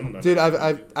try something. Dude,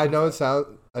 I know it's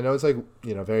like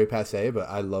very passé, but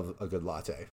I love a good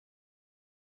latte.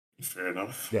 Fair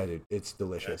enough. Yeah, dude, it's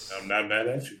delicious. I'm not mad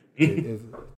at you. It's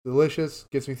delicious.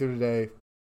 Gets me through the day.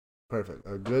 Perfect.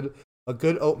 A good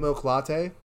oat milk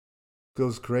latte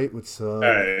goes great with some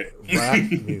rap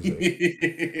music.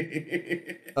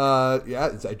 Yeah,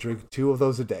 I drink 2 of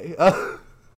those a day. I'm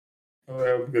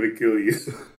gonna kill you.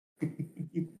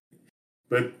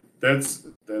 But that's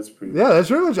pretty. Yeah, that's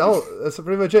pretty much all. That's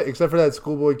pretty much it, except for that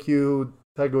Schoolboy Q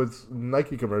Tiger Woods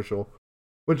Nike commercial.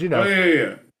 Which, Oh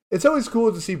yeah. it's always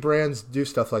cool to see brands do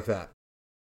stuff like that.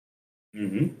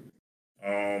 Mm-hmm.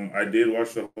 I did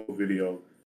watch the whole video.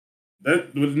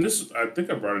 This I think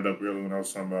I brought it up earlier when I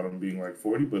was talking about him being like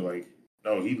 40, but like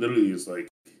no, he literally is like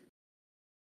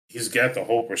he's got the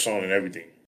whole persona and everything.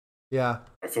 Yeah.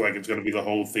 I feel like it's gonna be the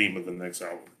whole theme of the next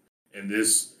album. And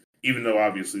this, even though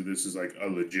obviously this is like a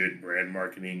legit brand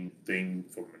marketing thing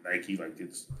for Nike, like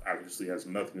it's obviously has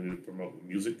nothing to do to promote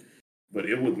music, but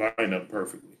it would line up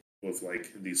perfectly with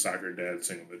like the Soccer Dad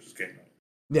single that just came out.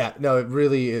 Yeah, no, it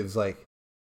really is like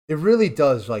it really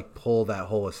does like pull that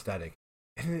whole aesthetic.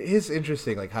 And it is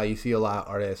interesting like how you see a lot of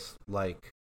artists like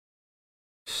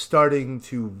starting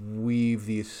to weave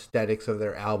the aesthetics of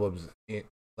their albums in,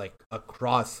 like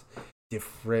across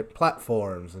different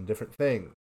platforms and different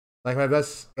things. Like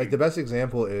the best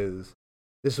example is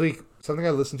this week something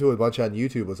I listened to a bunch on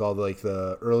YouTube was all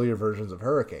the earlier versions of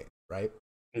Hurricane, right?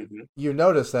 Mm-hmm. You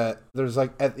notice that there's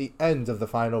like at the end of the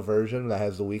final version that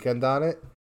has The Weeknd on it,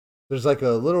 there's like a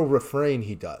little refrain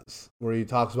he does where he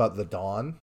talks about the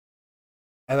dawn.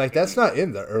 And like that's not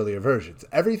in the earlier versions.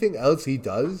 Everything else he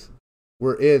does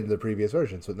were in the previous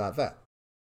versions, but not that.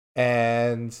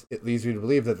 And it leads me to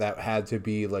believe that that had to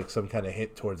be like some kind of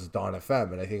hint towards Dawn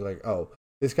FM. And I think like, oh,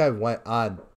 this guy went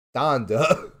on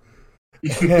Donda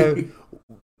and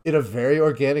in a very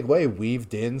organic way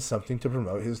weaved in something to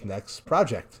promote his next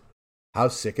project. How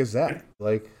sick is that?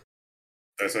 Like,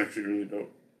 that's actually really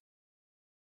dope.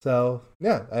 So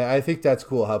yeah, I think that's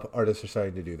cool how artists are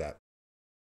starting to do that.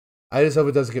 I just hope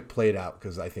it doesn't get played out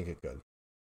because I think it could.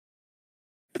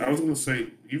 I was gonna say,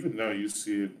 even now you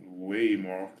see it way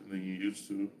more often than you used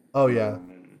to. Oh yeah.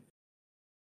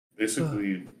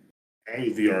 Basically, all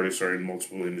of the artists are in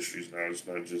multiple industries now. It's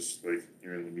not just like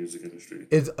you're in the music industry.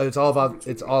 It's all about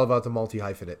the multi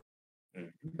hyphenate.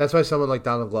 Mm-hmm. That's why someone like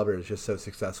Donald Glover is just so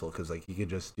successful because like he can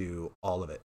just do all of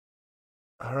it.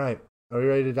 All right, are we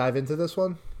ready to dive into this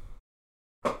one?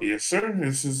 Yes, sir.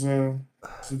 This is a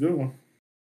good one.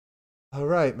 All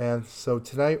right, man. So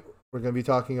tonight we're going to be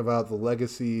talking about the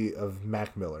legacy of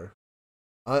Mac Miller.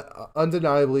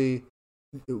 Undeniably,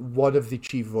 one of the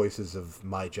chief voices of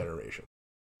my generation.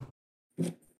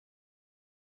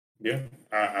 Yeah,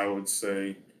 I would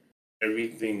say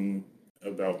everything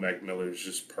about Mac Miller is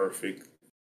just perfect.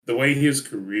 The way his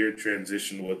career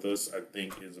transitioned with us, I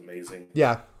think, is amazing.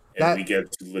 Yeah. And we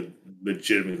get to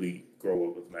legitimately grow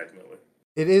up with Mac Miller.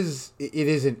 It is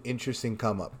an interesting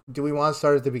come up. Do we want to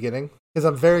start at the beginning? Because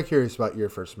I'm very curious about your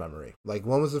first memory. Like,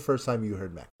 when was the first time you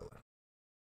heard Mac Miller?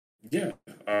 Yeah.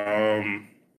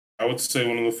 I would say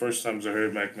one of the first times I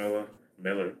heard Mac Miller.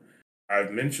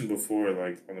 I've mentioned before,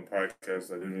 like, on the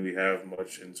podcast, I didn't really have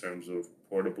much in terms of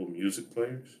portable music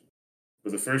players.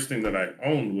 But the first thing that I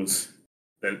owned was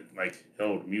that, like,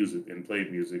 held music and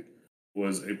played music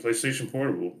was a PlayStation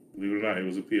Portable. Believe it or not, it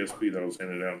was a PSP that was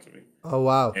handed down to me. Oh,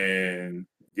 wow. And,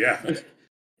 yeah.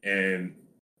 And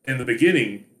in the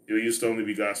beginning, it used to only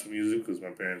be gospel music because my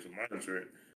parents would monitor it.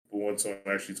 But once someone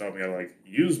actually taught me how to, like,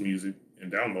 use music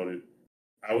and download it,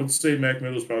 I would say Mac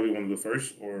Miller was probably one of the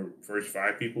first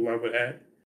 5 people I would add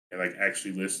and, like,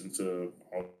 actually listen to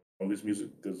all this music.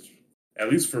 Because, at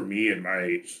least for me and my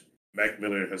age, Mac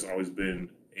Miller has always been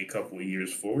a couple of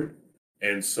years forward.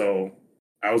 And so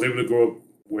I was able to grow up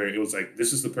where it was like,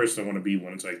 this is the person I want to be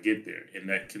once I get there. And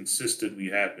that consistently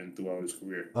happened throughout his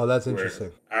career. Oh, that's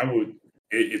interesting.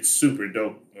 It's super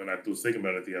dope when I was thinking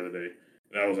about it the other day.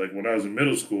 And I was like, when I was in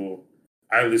middle school,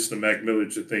 I listened to Mac Miller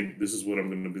to think this is what I'm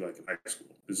going to be like in high school.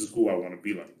 This is who I want to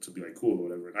be like cool or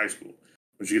whatever in high school.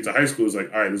 When you get to high school, it's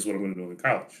like, all right, this is what I'm going to do in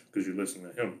college because you're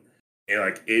listening to him. And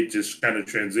like, it just kind of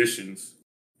transitions.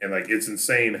 And like, it's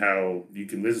insane how you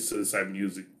can listen to this type of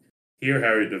music, hear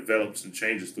how it develops and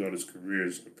changes throughout his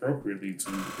careers appropriately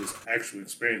to his actual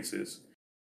experiences.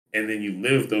 And then you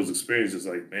live those experiences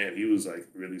like, man, he was like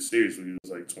really serious when he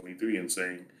was like 23 and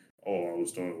saying, oh, I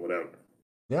was doing whatever.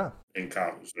 Yeah. In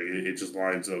college. Like, it just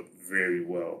lines up very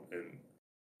well. And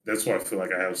that's why I feel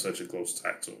like I have such a close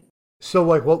tie to him. So,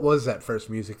 like, what was that first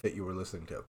music that you were listening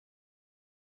to?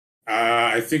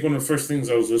 I think one of the first things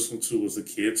I was listening to was the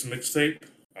Kids mixtape.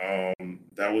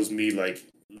 That was me, like,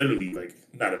 literally, like,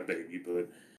 not a baby,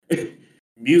 but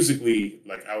musically,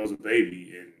 like, I was a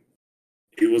baby. And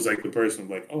it was like the person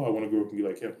like, oh, I want to grow up and be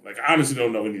like him. Like, I honestly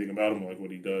don't know anything about him, like what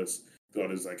he does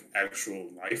throughout his, like, actual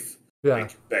life. Yeah.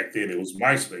 Like, back then, it was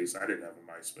MySpace. I didn't have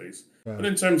a MySpace. Yeah. But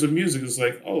in terms of music, it's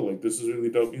like, oh, like, this is really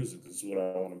dope music. This is what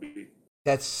I want to be.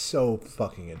 That's so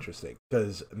fucking interesting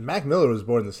because Mac Miller was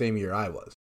born the same year I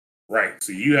was. Right.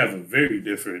 So you have a very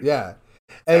different. Yeah.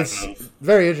 And it's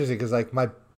very interesting because, like,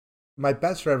 my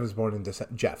best friend was born in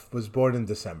December. Jeff was born in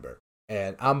December.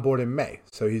 and I'm born in May.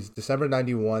 So he's December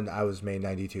 91, I was May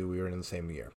 92. We were in the same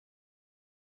year.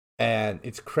 And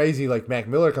it's crazy, like Mac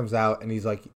Miller comes out and he's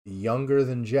like younger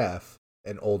than Jeff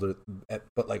and older,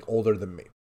 but like older than me.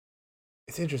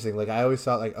 It's interesting. Like I always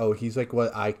thought like, oh, he's like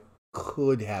what I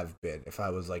could have been if I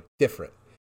was like different.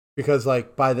 Because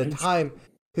like by the time,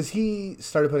 because he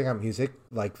started putting out music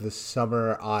like the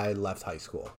summer I left high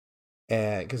school.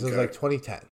 And because it was like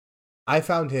 2010. I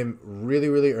found him really,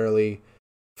 really early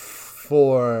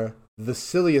for the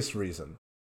silliest reason.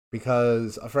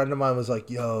 Because a friend of mine was like,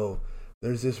 yo,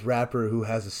 there's this rapper who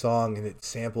has a song and it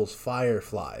samples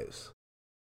fireflies.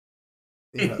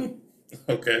 You know?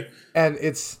 Okay. And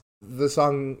it's the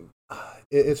song,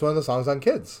 it's one of the songs on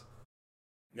Kids.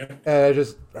 Yeah. And I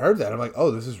just heard that. I'm like,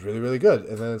 oh, this is really, really good.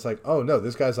 And then it's like, oh, no,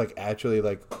 this guy's like actually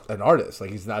like an artist.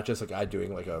 Like he's not just a guy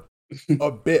doing like a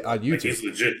bit on YouTube. Like he's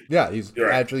legit. Yeah, he's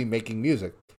actually making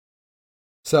music.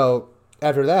 So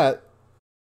after that,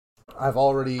 I've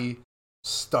already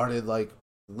started like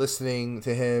listening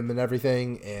to him and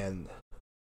everything, and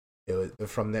it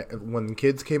was from there when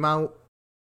Kids came out.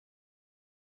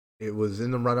 It was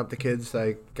in the run up to Kids that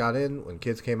I got in. When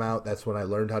Kids came out, that's when I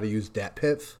learned how to use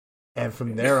DatPiff, and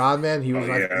from there on, man, he was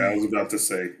I was about to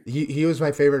say he was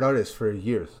my favorite artist for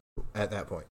years at that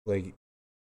point. Like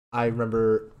I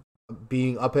remember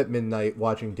being up at midnight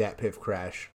watching DatPiff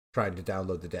crash, trying to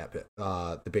download the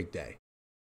DatPiff, the Big Day,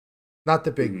 not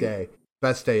the Big Day.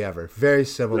 Best Day Ever. Very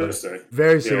similar.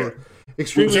 Very similar. Yeah.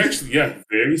 Extremely. Which actually,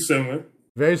 very similar.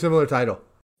 Very similar title.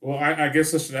 Well, I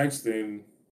guess I should ask then,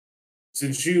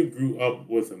 since you grew up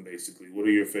with him, basically, what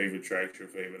are your favorite tracks, your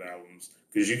favorite albums?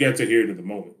 Because you got to hear it at the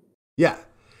moment. Yeah.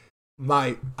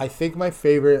 I think my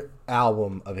favorite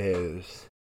album of his,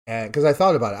 and because I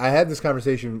thought about it, I had this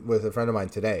conversation with a friend of mine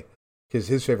today, because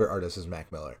his favorite artist is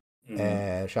Mac Miller. Mm-hmm.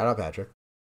 And shout out Patrick.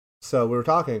 So we were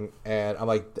talking, and I'm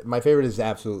like, my favorite is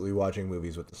absolutely watching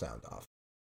movies with the sound off.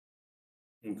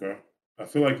 Okay. I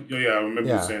feel like, I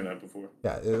remember you saying that before.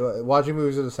 Yeah, watching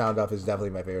movies with the sound off is definitely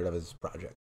my favorite of his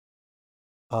project.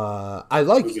 I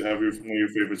like... Does it have one of your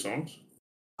favorite songs?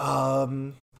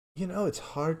 It's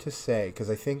hard to say, because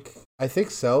I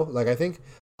think so. Like, I think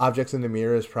Objects in the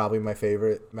Mirror is probably my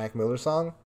favorite Mac Miller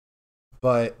song.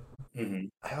 But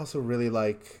I also really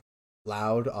like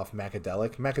Loud off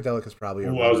Macadelic. Macadelic is probably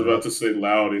I was about to say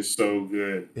Loud is so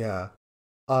good. Yeah.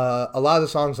 A lot of the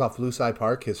songs off Blue Side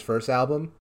Park, his first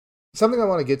album. Something I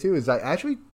want to get to is I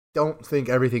actually don't think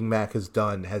everything Mac has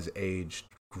done has aged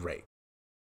great.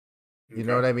 You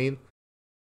know what I mean?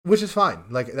 Which is fine.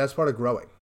 Like, that's part of growing.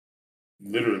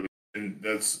 Literally. And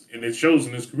it shows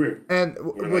in his career. And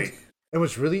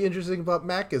what's really interesting about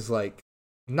Mac is like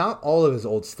not all of his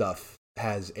old stuff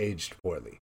has aged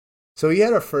poorly. So he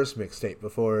had a first mixtape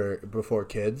before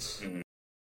Kids,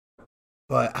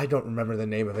 but I don't remember the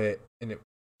name of it, and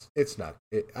it's not.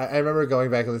 I remember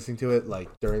going back and listening to it like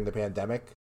during the pandemic.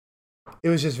 It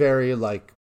was just very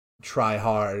like try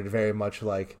hard, very much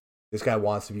like this guy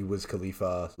wants to be Wiz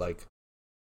Khalifa. Like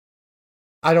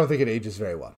I don't think it ages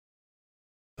very well,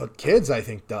 but Kids I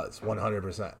think does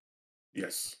 100%.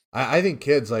 Yes, I think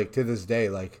Kids like to this day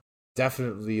like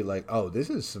definitely like oh this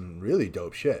is some really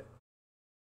dope shit.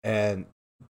 And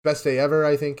Best Day Ever,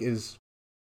 I think, is,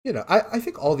 I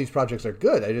think all these projects are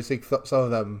good. I just think some of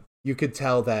them, you could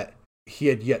tell that he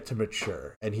had yet to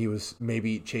mature, and he was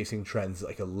maybe chasing trends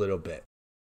like a little bit.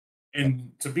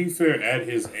 And to be fair, at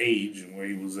his age and where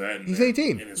he was at, he's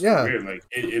 18. In his career, like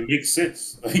it makes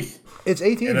sense. Like it's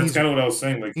 18, and that's kind of what I was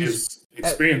saying. Like his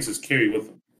experiences carry with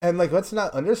him. And like, let's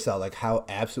not undersell like how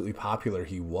absolutely popular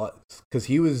he was, because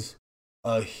he was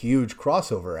a huge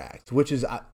crossover act, which is.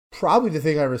 Probably the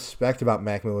thing I respect about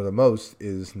Mac Miller the most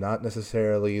is not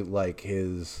necessarily like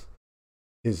his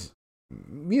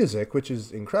music, which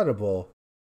is incredible,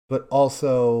 but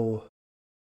also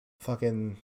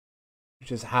fucking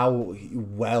just how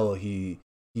well he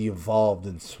evolved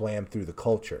and swam through the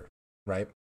culture, right?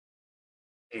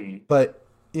 Mm-hmm. But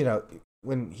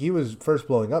when he was first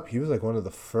blowing up, he was like one of the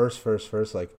first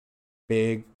like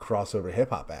big crossover hip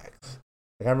hop acts.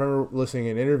 Like I remember listening to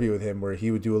an interview with him where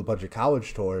he would do a bunch of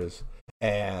college tours,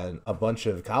 and a bunch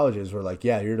of colleges were like,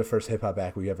 "Yeah, you're the first hip hop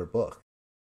act we ever booked."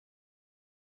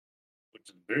 Which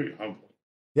is very humbling.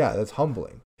 Yeah, that's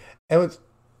humbling. And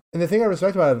the thing I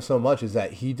respect about him so much is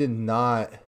that he did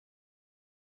not.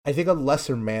 I think a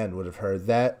lesser man would have heard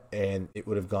that, and it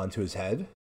would have gone to his head.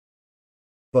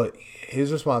 But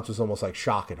his response was almost like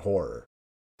shock and horror,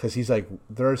 because he's like,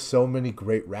 "There are so many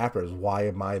great rappers. Why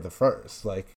am I the first?"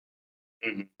 Like.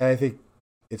 And I think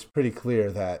it's pretty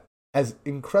clear that as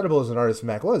incredible as an artist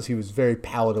Mac was, he was very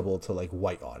palatable to like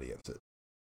white audiences.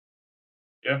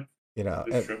 Yeah,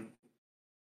 that's true.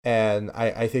 And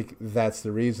I think that's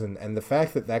the reason. And the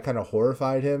fact that that kind of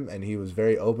horrified him and he was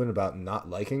very open about not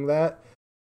liking that,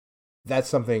 that's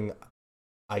something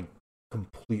I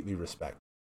completely respect.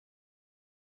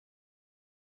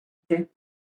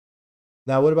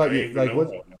 Now, what about I you? didn't even Like, know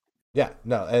what? that. Yeah,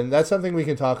 no, and that's something we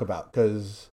can talk about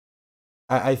because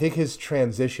I think his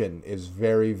transition is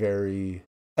very, very.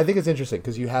 I think it's interesting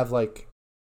because you have like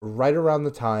right around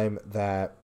the time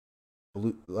that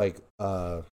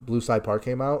Blue Side Park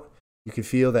came out, you could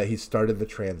feel that he started the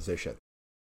transition,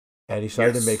 and he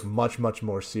started to make Yes. much, much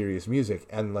more serious music,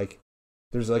 and like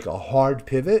there's like a hard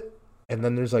pivot, and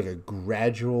then there's like a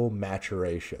gradual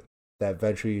maturation that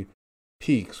eventually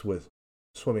peaks with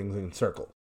swimming in circles.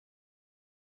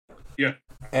 Yeah.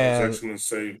 I was And actually going to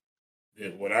say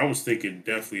that what I was thinking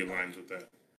definitely aligns with that. yeah,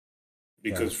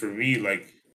 Because for me,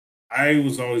 like, I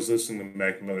was always listening to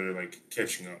Mac Miller, like,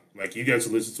 catching up. Like, you guys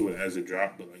would listen to it as it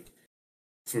dropped, but, like,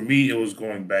 for me, it was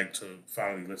going back to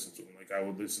finally listen to it. Like, I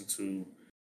would listen to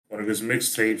one of his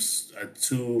mixtapes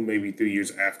 2, maybe 3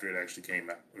 years after it actually came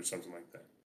out, or something like that.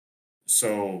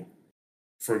 So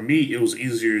for me, it was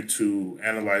easier to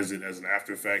analyze it as an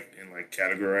after effect and like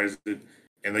categorize it.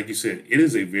 And like you said, it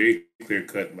is a very clear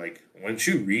cut. Like once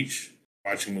you reach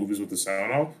watching movies with the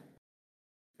sound off,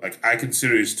 like I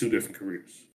consider it's two different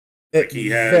careers. it Like he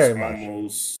has very much.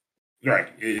 almost right.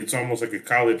 It's almost like a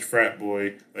college frat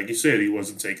boy. Like you said, he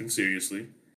wasn't taken seriously.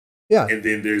 Yeah, And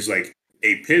then there's like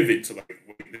a pivot to like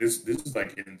wait, this is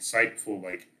like an insightful,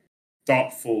 like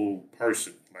thoughtful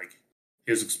person. Like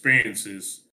his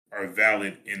experiences are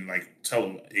valid and like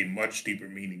tell a much deeper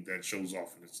meaning that shows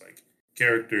off in his like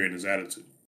character and his attitude.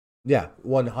 yeah,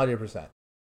 100%.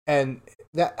 And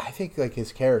that I think like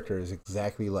his character is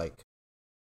exactly like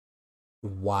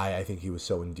why I think he was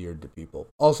so endeared to people.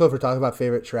 Also, if we're talking about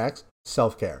favorite tracks,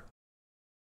 Self Care.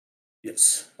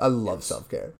 Yes. I love Yes. Self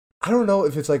Care. I don't know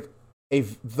if it's like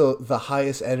the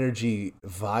highest energy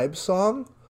vibe song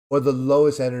or the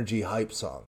lowest energy hype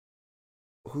song.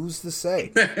 Who's to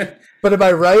say? But am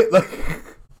I right? Like,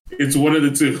 It's one of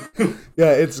the two.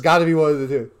 yeah, it's got to be one of the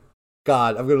two.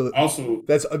 God, I'm gonna. Also,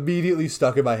 That's immediately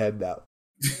stuck in my head now.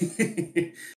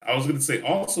 I was gonna say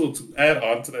also to add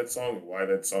on to that song and why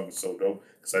that song is so dope,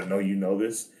 because I know you know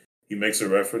this. He makes a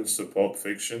reference to Pulp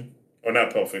Fiction. Or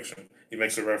not Pulp Fiction. He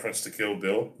makes a reference to Kill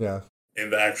Bill Yeah, in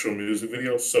the actual music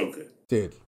video. So good.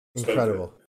 dude, So good.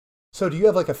 incredible. So, do you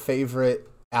have like a favorite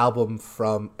album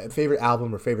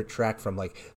or favorite track from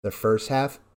like the first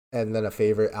half, and then a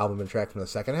favorite album and track from the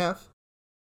second half?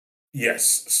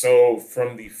 Yes. So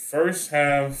from the first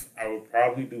half, I would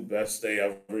probably do Best Day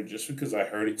Ever just because I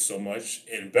heard it so much.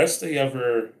 And Best Day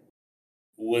Ever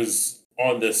was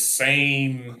on the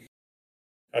same,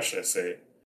 how should I say it?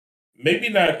 Maybe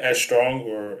not as strong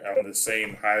or on the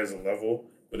same high as a level,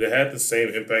 but it had the same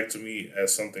impact to me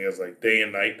as something as like Day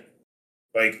and Night.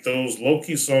 Like those low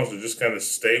key songs that just kind of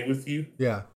stay with you.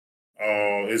 Yeah,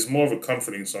 It's more of a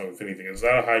comforting song, if anything. It's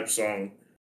not a hype song.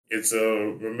 It's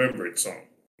a remembrance song.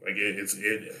 Like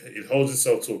it holds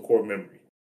itself to a core memory.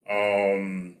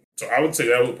 So I would say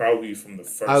that would probably be from the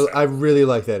first I half. really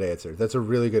like that answer. That's a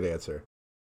really good answer.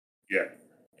 Yeah,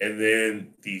 and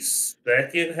then the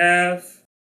second half,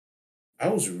 I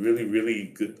was really really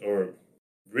good or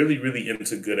really really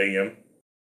into Good AM.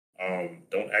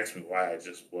 Don't ask me why. I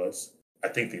just was. I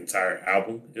think the entire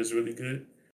album is really good.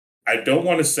 I don't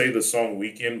want to say the song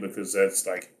Weekend because that's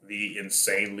like the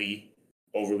insanely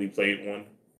overly played one.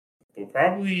 But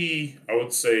probably I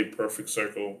would say Perfect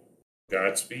Circle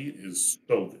Godspeed is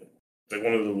so good. It's like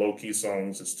one of the low key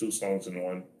songs. It's two songs in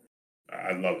one.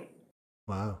 I love it.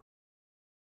 Wow.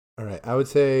 All right, I would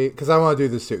say because I want to do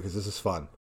this too because this is fun.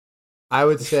 I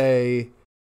would say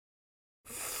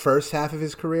first half of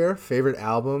his career, favorite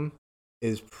album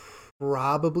is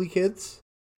probably Kids,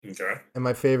 Okay. and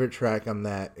my favorite track on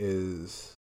that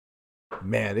is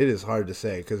man, it is hard to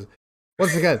say because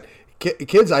once again,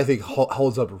 Kids I think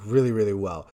holds up really really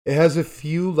well. It has a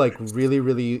few like really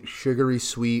really sugary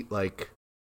sweet like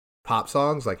pop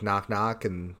songs like Knock Knock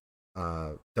and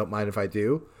Don't Mind If I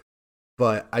Do,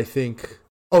 but I think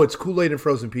it's Kool Aid and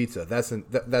frozen pizza.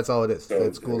 That's all it is. So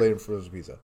It's Kool Aid and frozen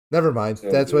pizza. Never mind. So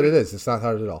That's what it good. is. It's not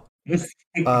hard at all.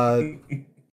 Uh,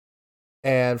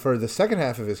 and for the second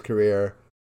half of his career,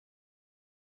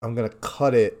 I'm gonna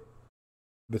cut it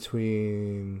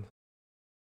between.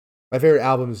 My favorite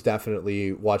album is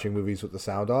definitely watching movies with the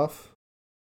sound off.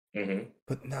 hmm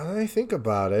But now that I think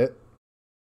about it,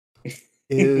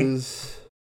 is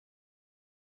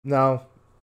no,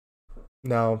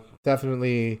 no,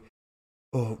 definitely.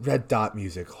 Oh, Red Dot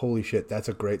Music. Holy shit, that's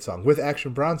a great song with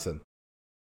Action Bronson.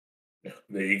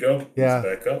 There you go. He's Yeah,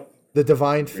 back up. The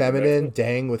Divine Bring it back Feminine, up.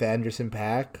 Dang with Anderson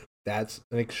Paak. That's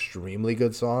an extremely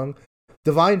good song.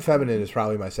 Divine Feminine is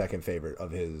probably my second favorite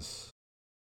of his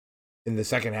in the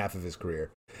second half of his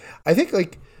career. I think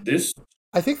This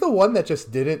I think the one that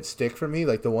just didn't stick for me,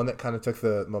 like the one that kind of took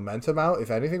the momentum out,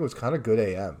 if anything, was kind of Good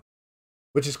AM,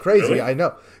 which is crazy. really. I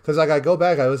know, because like I go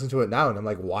back, I listen to it now, and I'm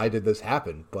like, why did this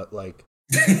happen? But like,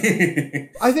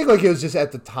 I think like it was just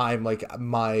at the time, like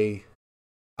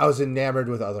I was enamored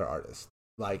with other artists.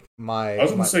 Like I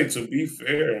was gonna say, to be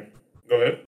fair, go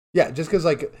ahead. yeah, just because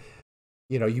like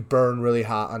you burn really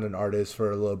hot on an artist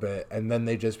for a little bit, and then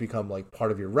they just become like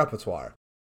part of your repertoire.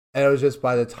 And it was just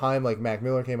by the time like Mac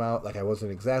Miller came out, like I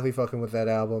wasn't exactly fucking with that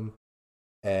album.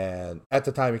 And at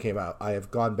the time it came out, I have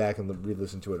gone back and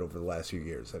re-listened to it over the last few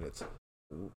years, and it's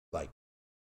like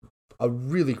a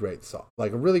really great song,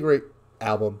 like a really great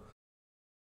album.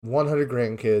 100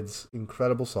 Grandkids,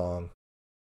 incredible song.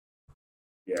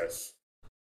 Yes,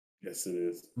 yes, it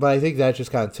is. But I think that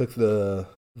just kind of took the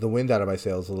wind out of my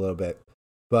sails a little bit.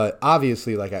 But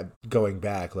obviously, like going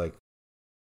back, like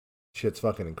shit's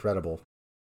fucking incredible.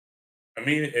 I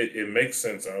mean, it makes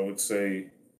sense. I would say,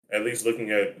 at least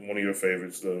looking at one of your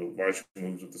favorites, the March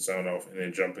Moves with the Sound Off, and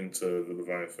then jumping to the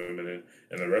Divine Feminine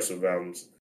and the rest of the albums,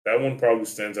 that one probably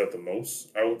stands out the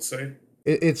most, I would say,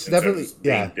 It's in terms definitely of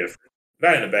being different.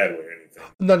 Not in a bad way or anything.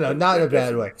 No, But not in a that bad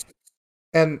definitely way. makes sense.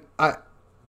 And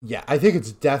I think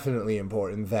it's definitely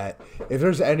important that if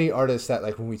there's any artist that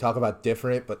like when we talk about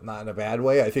different but not in a bad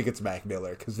way, I think it's Mac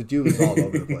Miller because the dude is all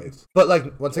over the place. But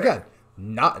like once again,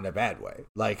 not in a bad way.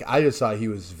 Like I just thought he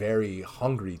was very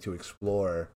hungry to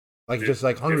explore, like just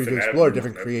like hungry to Different explore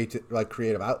avenues, different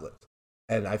creative outlets,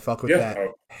 and I fuck with that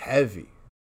heavy.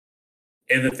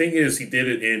 And the thing is, he did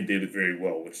it and did it very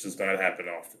well, which does not happen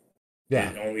often. Yeah,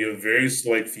 And only a very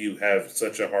select few have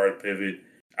such a hard pivot.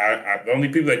 The only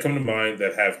people that come to mind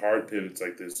that have hard pivots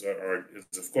like this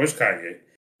is of course Kanye.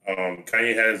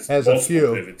 Kanye has a multiple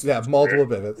few, pivots. yeah, multiple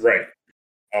pivots. Right.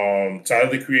 Tyler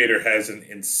the Creator has an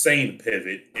insane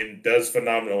pivot and does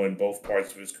phenomenal in both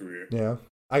parts of his career. Yeah,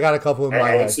 I got a couple in my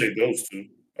I head. would say those two.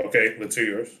 Okay, let's hear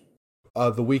yours.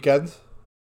 The Weeknd.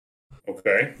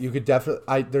 Okay. You could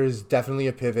definitely. There's definitely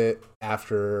a pivot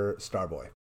after Starboy.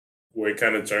 Where it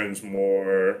kind of turns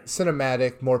more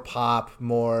cinematic, more pop,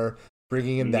 more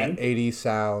bringing in that 80s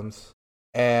sounds.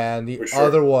 And the sure.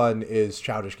 other one is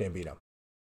Childish Gambino.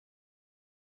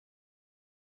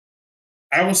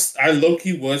 I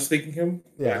low-key was thinking him.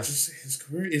 Yeah. But just his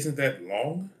career isn't that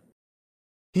long.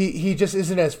 He just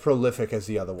isn't as prolific as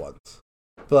the other ones.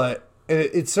 But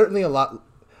it's certainly a lot.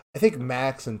 I think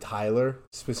Max and Tyler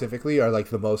specifically are like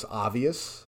the most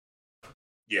obvious.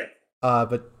 Yeah.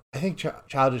 But I think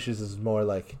Childish's is more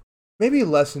like maybe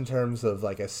less in terms of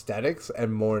like aesthetics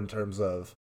and more in terms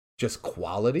of just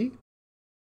quality.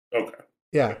 Okay.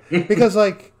 Yeah, because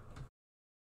like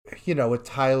with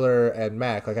Tyler and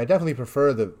Mac, like I definitely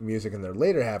prefer the music in their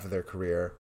later half of their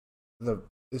career.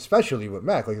 Especially with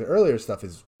Mac, like the earlier stuff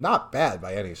is not bad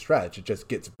by any stretch. It just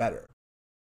gets better.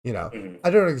 I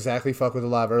don't exactly fuck with a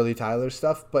lot of early Tyler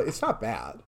stuff, but it's not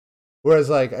bad. Whereas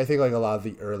like I think like a lot of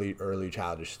the early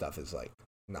Childish stuff is like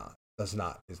is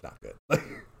not good.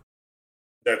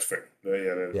 That's fair.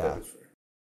 That is fair.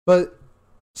 But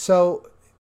so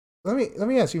let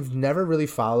me ask, you've never really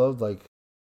followed like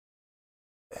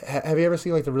have you ever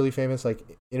seen like the really famous like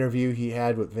interview he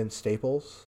had with Vince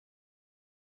Staples?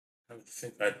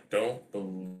 I don't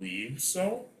believe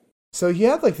so. So he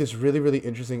had like this really, really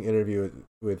interesting interview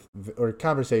with or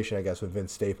conversation, I guess, with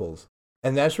Vince Staples.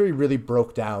 And that's where he really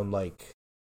broke down, like,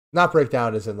 not break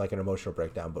down as in like an emotional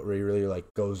breakdown, but where he really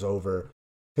like goes over.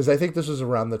 Because I think this was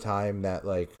around the time that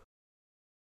like,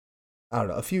 I don't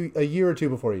know, a year or two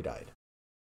before he died.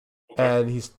 Okay. And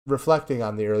he's reflecting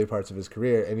on the early parts of his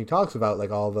career. And he talks about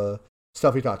like all the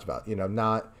stuff he talked about,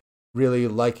 not really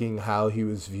liking how he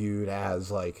was viewed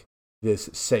as like this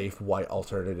safe white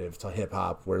alternative to hip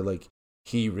hop, where like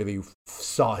he really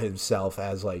saw himself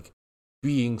as like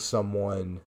being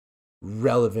someone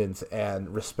relevant and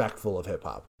respectful of hip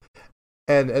hop.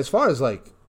 And as far as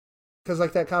like, because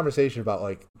like that conversation about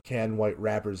like can white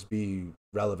rappers be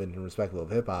relevant and respectful of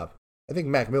hip hop, I think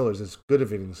Mac Miller's as good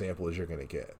of an example as you're gonna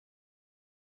get.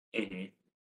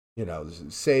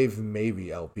 Save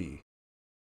maybe LP,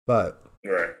 but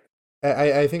right.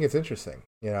 I think it's interesting.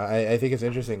 I think it's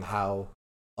interesting how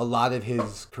a lot of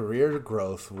his career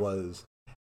growth was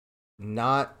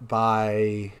not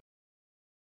by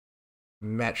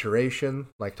maturation,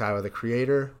 like Tyler the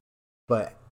Creator,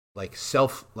 but like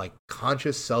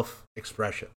conscious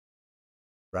self-expression,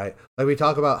 right? Like we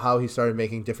talk about how he started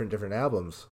making different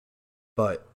albums,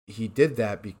 but he did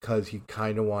that because he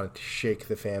kind of wanted to shake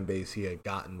the fan base he had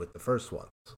gotten with the first ones.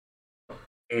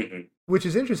 Mm-hmm. Which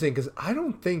is interesting because I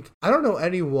don't know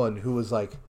anyone who was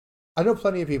like, I know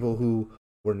plenty of people who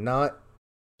were not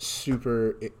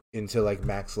super into like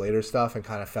Mac Slater stuff and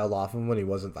kind of fell off him when he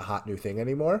wasn't the hot new thing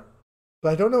anymore.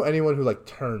 But I don't know anyone who like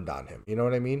turned on him. You know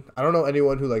what I mean? I don't know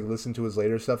anyone who like listened to his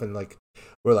later stuff and like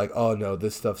were like, oh no,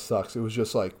 this stuff sucks. It was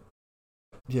just like,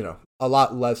 you know, a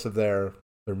lot less of their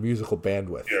musical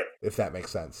bandwidth, if that makes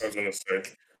sense. I was gonna say,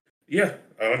 yeah,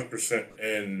 100%.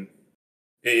 And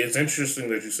it's interesting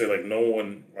that you say like no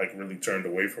one like really turned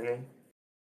away from him,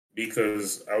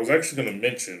 because I was actually gonna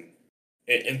mention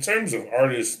in terms of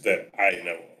artists that I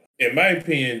know, in my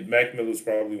opinion, Mac Miller is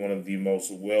probably one of the most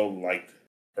well liked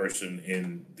person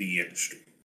in the industry.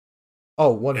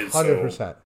 Oh,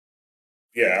 100%.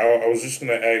 Yeah, I was just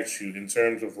gonna ask you in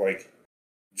terms of like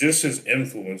just his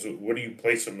influence. Where do you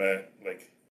place him at?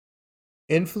 Like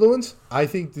influence, I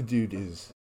think the dude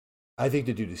is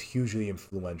hugely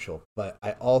influential, but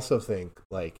I also think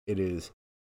like it is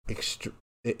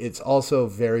it's also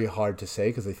very hard to say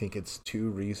because I think it's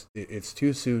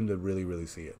too soon to really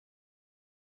see it.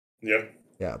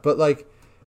 Yeah, but like,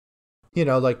 you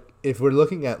know, like if we're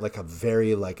looking at like a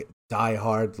very like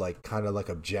diehard like kind of like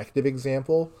objective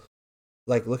example,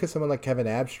 like look at someone like Kevin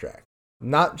Abstract.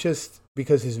 Not just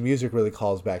because his music really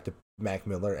calls back to Mac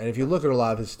Miller, and if you look at a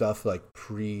lot of his stuff like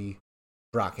pre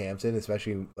Brockhampton,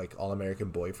 especially like All American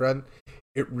Boyfriend,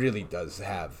 it really does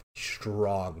have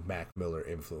strong Mac Miller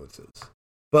influences.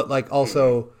 But like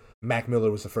also Mac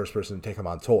Miller was the first person to take him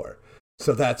on tour,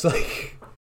 so that's like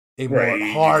a more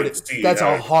hard. That's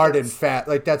a hard and fat.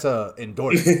 Like that's a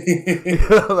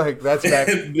endorsement. Like that's Mac.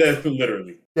 That's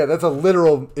literally. Yeah, that's a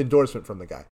literal endorsement from the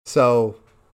guy. So,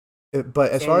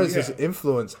 but as far as his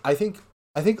influence, I think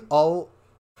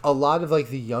a lot of like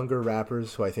the younger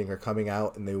rappers who I think are coming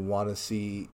out and they want to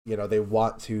see, you know, they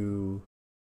want to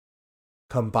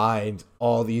combine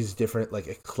all these different like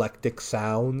eclectic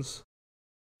sounds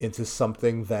into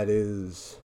something that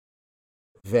is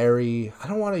very, I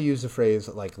don't want to use the phrase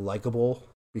like likable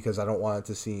because I don't want it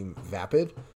to seem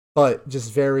vapid, but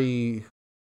just very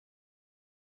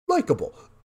likable.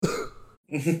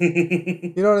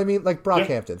 You know what I mean? Like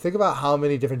Brockhampton. Yeah. Think about how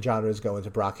many different genres go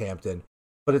into Brockhampton.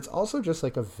 But it's also just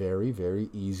like a very, very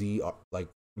easy like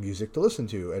music to listen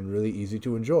to and really easy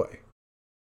to enjoy.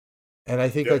 And I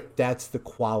think like that's the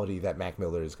quality that Mac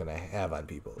Miller is going to have on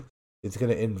people. It's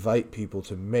going to invite people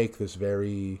to make this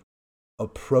very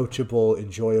approachable,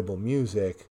 enjoyable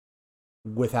music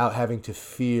without having to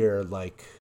fear like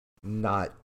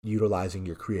not utilizing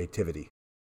your creativity.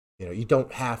 You know, you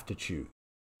don't have to choose.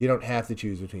 You don't have to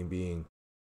choose between being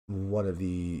one of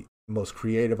the most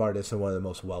creative artists and one of the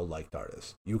most well-liked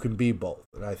artists. You can be both.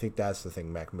 And I think that's the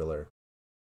thing Mac Miller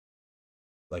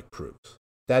like proves.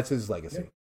 That's his legacy.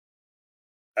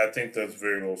 I think that's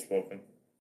very well spoken.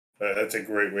 That's a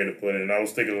great way to put it. And I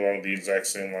was thinking along the exact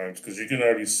same lines because you can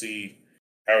already see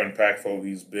how impactful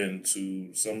he's been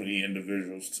to so many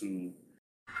individuals to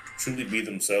truly be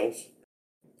themselves.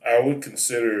 I would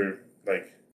consider,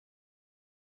 like,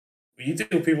 when you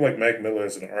think of people like Mac Miller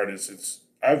as an artist, it's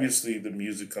obviously the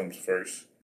music comes first.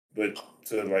 But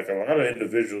to, like, a lot of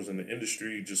individuals in the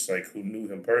industry, just, like, who knew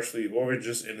him personally or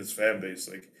just in his fan base,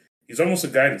 like, he's almost a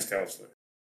guidance counselor.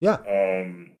 Yeah.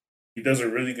 He does a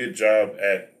really good job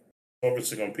at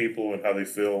focusing on people and how they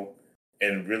feel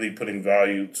and really putting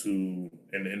value to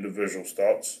an individual's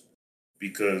thoughts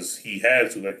because he had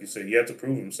to, like you said, he had to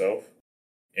prove himself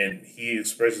and he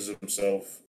expresses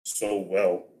himself so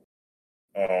well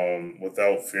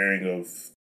without fearing of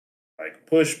like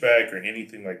pushback or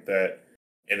anything like that.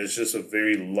 And it's just a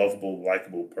very lovable,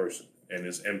 likable person. And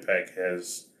his impact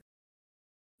has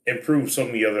improved so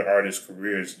many other artists'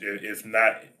 careers, if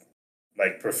not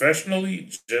like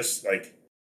professionally, just like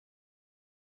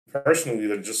personally,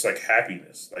 they're just like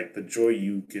happiness, like the joy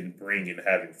you can bring in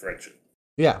having friendship.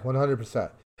 Yeah,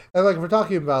 100%. And like we're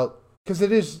talking about, because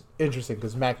it is interesting,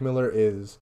 because Mac Miller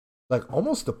is like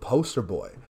almost the poster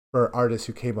boy for artists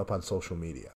who came up on social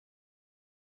media.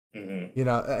 Mm-hmm. You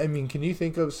know, I mean, can you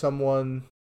think of someone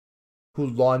who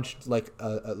launched like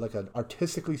like an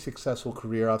artistically successful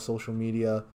career off social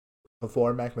media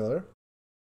before Mac Miller?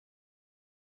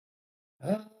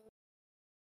 I'm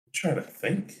trying to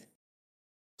think.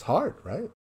 It's hard, right?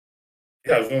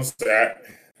 Yeah, I was going to say,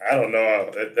 I don't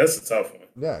know. That's a tough one.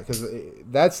 Yeah, because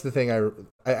that's the thing.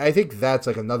 I think that's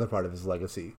like another part of his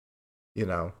legacy, you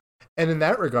know. And in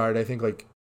that regard, I think like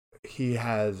he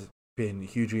has been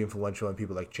hugely influential on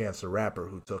people like Chance the Rapper,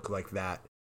 who took like that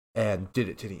and did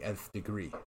it to the nth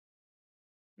degree.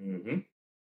 Mm-hmm.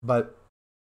 But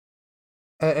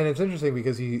And it's interesting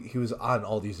because he was on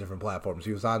all these different platforms.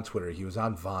 He was on Twitter. He was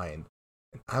on Vine.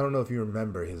 I don't know if you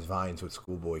remember his Vines with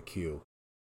Schoolboy Q,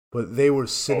 but they were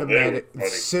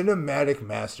cinematic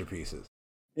masterpieces.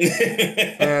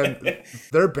 And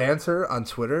their banter on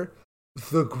Twitter,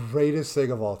 the greatest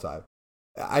thing of all time.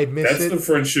 I miss that's it. That's the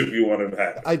friendship you want to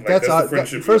have.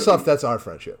 First off, that's our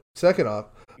friendship. Second off,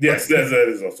 yes, that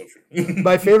is also true.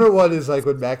 My favorite one is like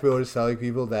when Mac Miller is telling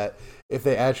people that if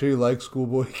they actually like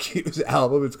Schoolboy Q's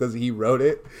album, it's because he wrote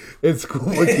it. And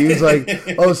Schoolboy Q's like,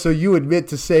 oh, so you admit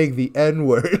to saying the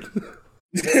N-word.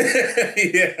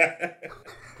 Yeah.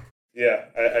 Yeah,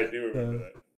 I do remember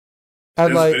that.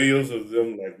 And there's videos of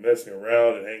them like messing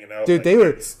around and hanging out. Dude, like,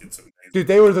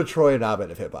 they were the Troy and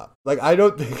Abed of hip hop. Like, I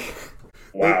don't think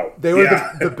wow. They were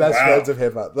the best friends of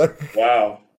hip hop. Like,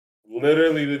 wow.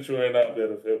 Literally the Troy and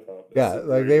Abed of hip hop. Yeah,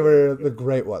 like they were the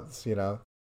great ones, you know.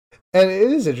 And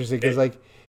it is interesting because like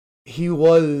he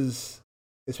was,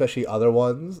 especially other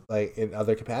ones, like in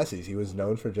other capacities, he was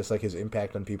known for just like his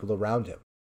impact on people around him.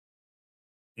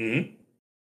 Mm-hmm.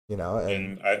 You know,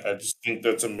 and I just think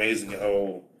that's amazing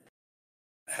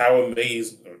how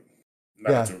amazing,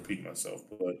 not to repeat myself,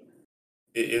 but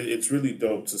it's really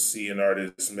dope to see an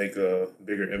artist make a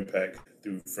bigger impact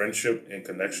through friendship and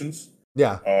connections.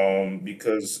 Yeah.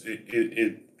 Because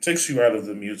it takes you out of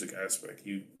the music aspect.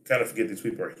 You kind of forget these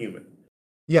people are human.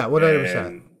 Yeah,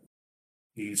 100%.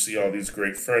 You see all these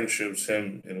great friendships,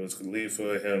 him and Wiz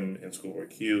Khalifa, him and Schoolboy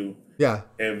Q. Yeah.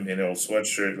 Him and El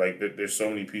Sweatshirt. Like, there's so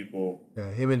many people.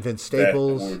 Yeah, him and Vince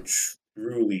Staples. That were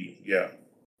truly,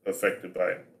 affected by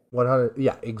it. 100.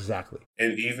 Yeah, exactly.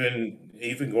 And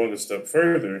even going a step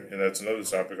further, and that's another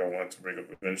topic I want to bring up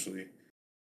eventually,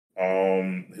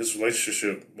 his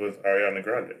relationship with Ariana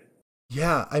Grande.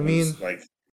 Yeah, I mean, like,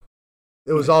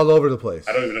 it was all over the place.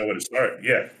 I don't even know where to start.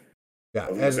 Yeah. Yeah.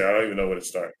 I don't even know where to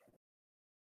start.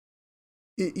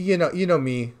 You know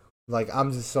me. Like,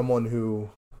 I'm just someone who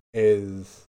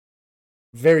is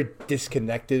very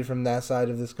disconnected from that side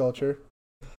of this culture.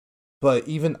 But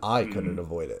even I couldn't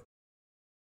avoid it.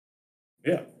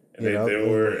 Yeah. And they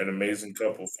were an amazing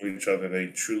couple for each other. They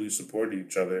truly supported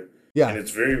each other. Yeah. And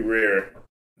it's very rare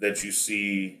that you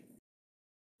see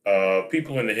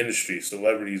people in the industry,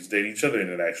 celebrities, date each other and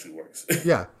it actually works.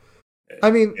 Yeah. I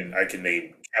mean... And I can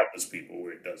name countless people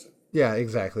where it doesn't. Yeah,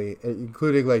 exactly.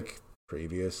 Including, like,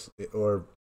 or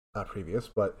not previous,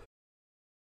 but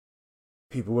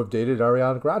people who have dated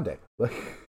Ariana Grande. Like,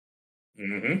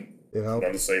 mm-hmm. You know? I was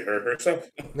about to say her herself.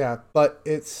 Yeah, but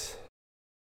it's...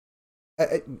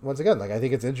 once again, like, I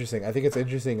think it's interesting. I think it's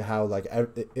interesting how, like,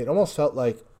 it almost felt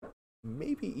like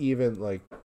maybe even, like,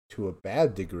 to a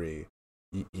bad degree,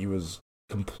 he was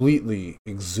completely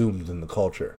exhumed in the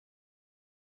culture.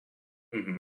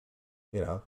 Mm-hmm. You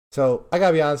know? So, I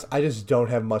gotta be honest, I just don't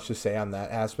have much to say on that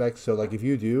aspect. So, like, if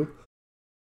you do,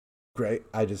 great.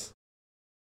 I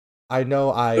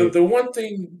know the one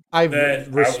thing I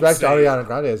respect Ariana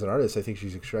Grande as an artist. I think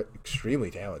she's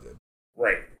extremely talented.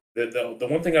 Right. The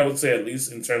one thing I would say, at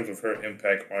least in terms of her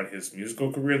impact on his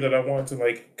musical career, that I want to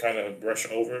like kind of brush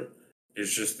over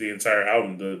is just the entire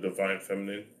album, the Divine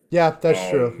Feminine. Yeah, that's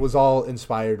true. Was all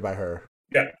inspired by her.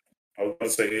 Yeah, I was going to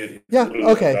say it. Yeah,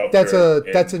 okay, that's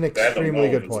an extremely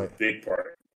good point. A big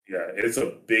part. Yeah, it's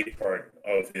a big part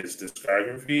of his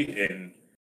discography, and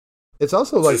it's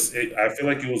also like I feel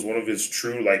like it was one of his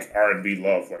true like R&B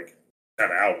love like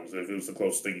kind of albums. If it was the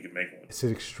closest thing you could make one. It's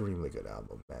an extremely good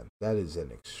album, man. That is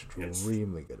an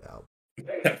extremely good album.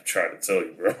 I'm trying to tell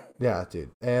you, bro. Yeah,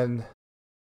 dude, and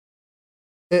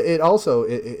it also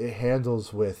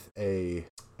handles with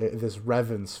this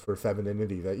reverence for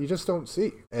femininity that you just don't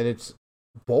see, and it's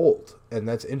bold, and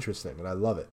that's interesting, and I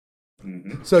love it.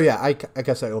 Mm-hmm. So yeah, I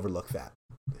guess I overlooked that,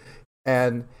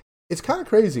 and it's kind of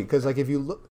crazy because like if you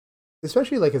look,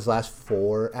 especially like his last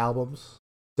 4 albums,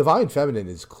 Divine Feminine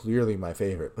is clearly my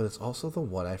favorite, but it's also the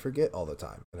one I forget all the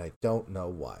time, and I don't know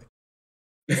why.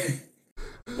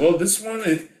 Well, this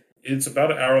one it's about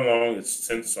an hour long. It's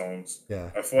 10 songs. Yeah,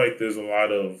 I feel like there's a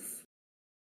lot of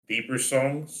deeper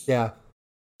songs. Yeah,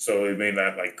 so it may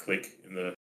not like click in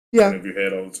the front of your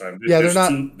head all the time.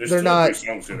 They're not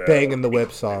banging the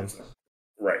whip songs.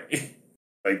 Right.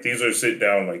 Like these are sit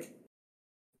down like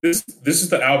this is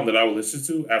the album that I would listen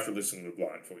to after listening to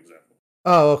Blind, for example.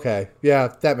 Oh, okay.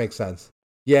 Yeah, that makes sense.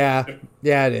 Yeah,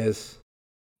 it is.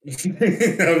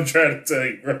 I'm trying to tell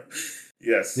you, bro.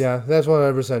 Yes. Yeah, that's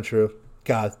 100% true.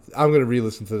 God, I'm going to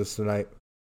re-listen to this tonight.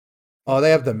 Oh,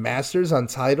 they have the Masters on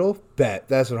Tidal? Bet.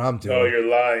 That's what I'm doing. Oh, you're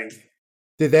lying.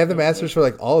 Did they have the Masters for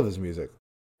like all of his music?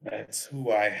 That's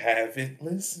who I haven't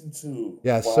listened to.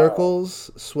 Yeah, wow.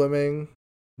 Circles, Swimming,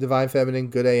 Divine Feminine,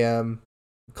 Good AM,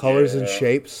 Colors and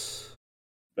Shapes.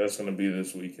 That's gonna be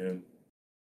this weekend.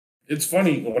 It's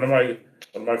funny. One of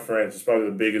my friends is probably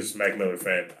the biggest Mac Miller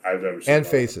fan I've ever seen. And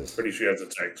In my life. I'm Faces. pretty sure he has a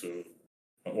tattoo.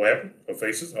 What happened? Oh,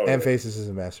 Faces? Oh, And yeah. Faces is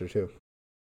a master too.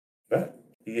 Yeah.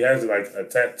 He has like a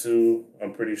tattoo.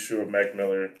 I'm pretty sure Mac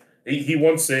Miller. He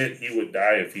once said he would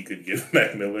die if he could give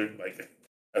Mac Miller like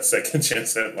a second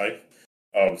chance at life.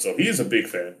 So he is a big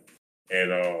fan,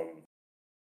 and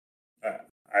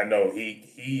I know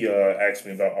he asked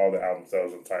me about all the albums that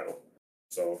was on title.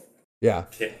 So Yeah.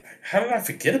 how did I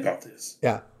forget about this?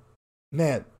 Yeah.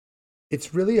 Man,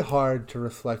 it's really hard to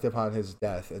reflect upon his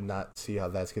death and not see how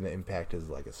that's going to impact his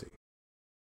legacy.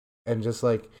 And just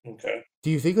like, Okay. do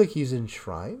you think like he's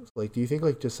enshrined? Like, do you think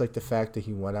like just like the fact that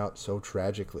he went out so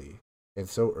tragically and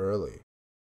so early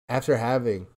after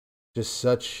having just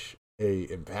such a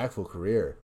impactful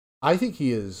career, I think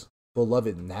he is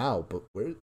beloved now, but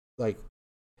we're like,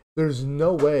 there's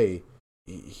no way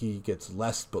he gets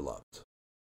less beloved.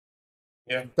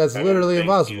 Yeah. That's I don't literally think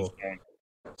impossible. he's going-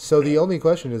 So the only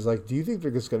question is like, do you think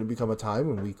there's going to become a time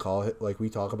when we call it like we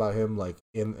talk about him like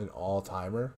in an all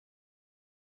timer?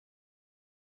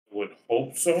 Would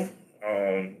hope so.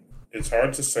 It's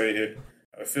hard to say it.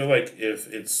 I feel like if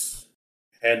it's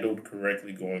handled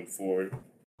correctly going forward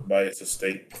by its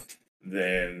estate,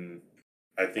 then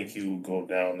I think he will go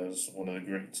down as one of the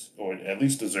greats, or at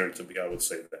least deserve to be. I would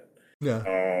say that. Yeah.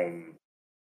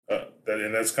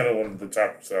 And that's kind of one of the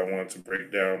topics I wanted to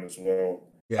break down as well.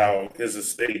 Yeah. How his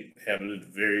estate handled it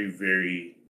very,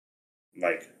 very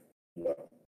like well.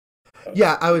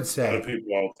 Yeah, I would A lot say. of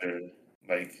people out there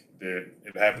like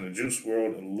it happened to Juice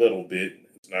World a little bit.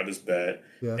 It's not as bad.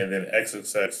 Yeah. And then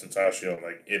XXX and Tentacion,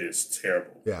 like it is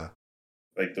terrible. Yeah.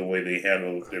 Like the way they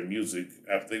handle their music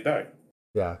after they die.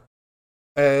 Yeah.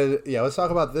 And yeah, let's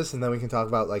talk about this and then we can talk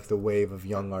about like the wave of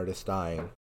young artists dying.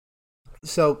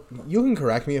 So you can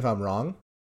correct me if I'm wrong,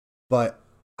 but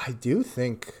I do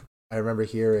think I remember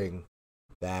hearing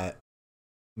that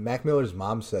Mac Miller's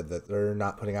mom said that they're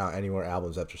not putting out any more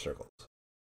albums after Circles.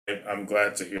 And I'm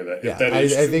glad to hear that. Yeah, If that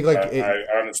is I true, think like I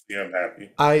honestly am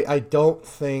happy. I don't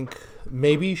think,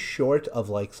 maybe short of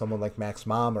like someone like Mac's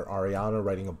mom or Ariana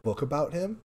writing a book about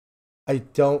him, I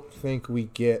don't think we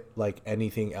get like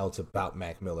anything else about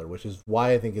Mac Miller, which is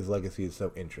why I think his legacy is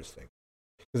so interesting.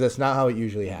 Because that's not how it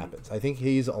usually happens. I think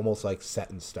he's almost like set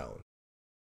in stone.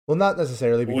 Well, not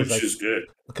necessarily because Which is good.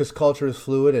 because culture is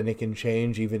fluid and it can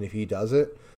change even if he does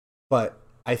it. But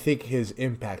I think his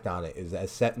impact on it is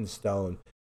as set in stone,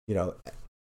 you know,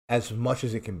 as much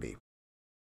as it can be.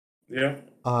 Yeah.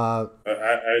 I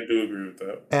do agree with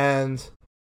that. And,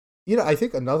 you know, I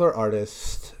think another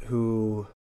artist who,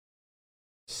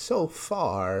 so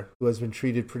far, who has been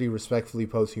treated pretty respectfully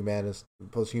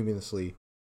posthumously,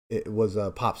 it was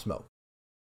Pop Smoke.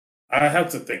 I have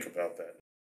to think about that.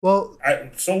 Well,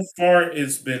 so far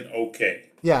it's been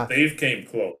okay. Yeah. They've came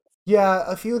close. Yeah,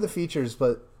 a few of the features,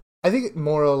 but I think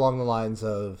more along the lines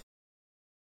of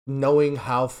knowing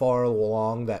how far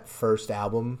along that first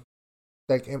album,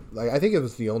 like I think it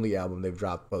was the only album they've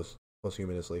dropped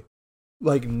posthumously.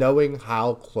 Like knowing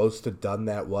how close to done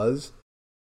that was,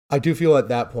 I do feel at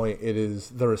that point it is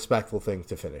the respectful thing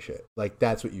to finish it. Like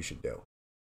that's what you should do.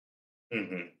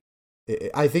 Mm-hmm.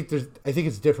 I think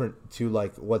it's different to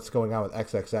like what's going on with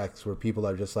XXX, where people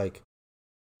are just like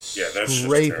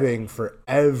scraping for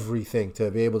everything to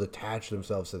be able to attach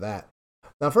themselves to that.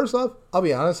 Now, first off, I'll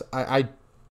be honest, I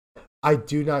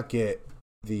do not get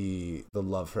the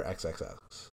love for XXX.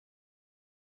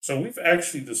 So we've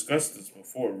actually discussed this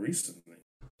before recently.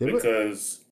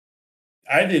 Because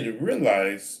I didn't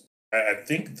realize, I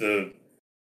think the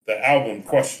album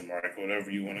question mark,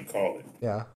 whatever you want to call it.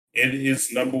 Yeah. It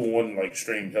is number one like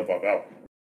streamed hip hop album.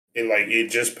 It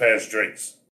just passed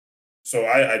Drake's. So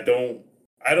I don't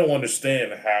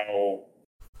understand how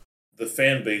the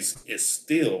fan base is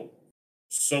still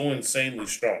so insanely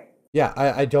strong. Yeah,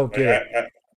 I don't get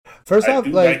it. First off,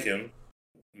 like him,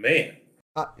 man.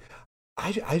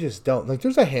 I just don't. Like,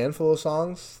 there's a handful of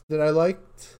songs that I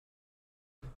liked,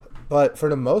 but for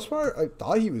the most part, I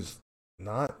thought he was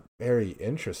not very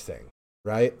interesting,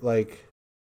 right? Like,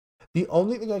 the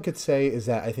only thing I could say is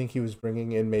that I think he was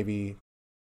bringing in maybe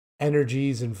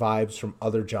energies and vibes from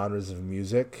other genres of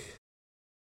music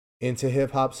into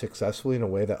hip-hop successfully in a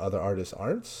way that other artists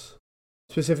aren't.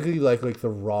 Specifically, like the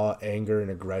raw anger and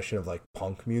aggression of, like,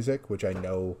 punk music, which I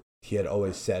know he had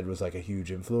always said was, like, a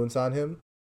huge influence on him.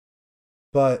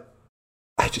 But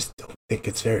I just don't think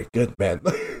it's very good, man.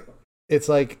 It's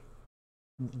like,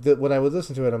 when I would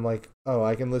listen to it, I'm like, oh,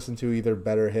 I can listen to either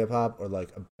better hip-hop or,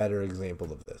 like, a better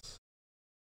example of this.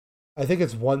 I think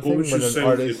it's one thing when an artist...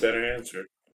 What would you say was your better answer?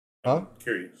 I'm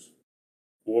curious.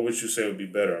 what would you say would be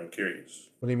better? I'm curious.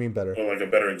 What do you mean better? Or like a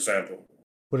better example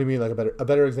What do you mean like a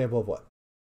better example of what?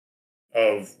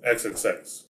 of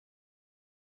XXX.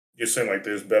 You're saying like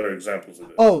there's better examples of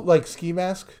this. Oh, like Ski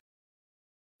Mask?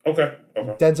 Okay.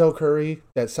 Denzel Curry,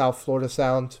 that South Florida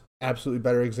sound, absolutely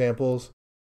better examples.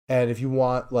 And if you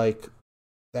want like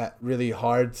that really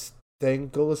hard thing,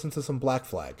 go listen to some Black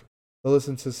Flag. Go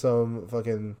listen to some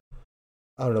fucking,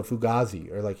 I don't know,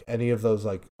 Fugazi or like any of those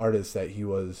like artists that he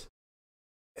was.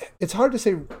 It's hard to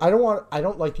say. I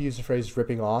don't like to use the phrase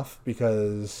ripping off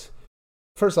because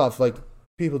first off, like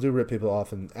people do rip people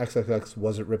off and XXX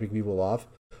wasn't ripping people off,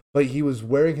 but he was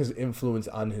wearing his influence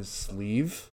on his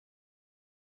sleeve.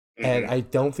 And I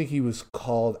don't think he was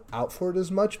called out for it as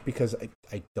much because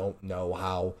I don't know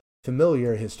how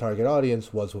familiar his target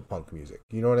audience was with punk music.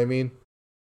 You know what I mean?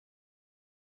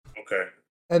 Okay.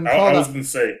 And I was going to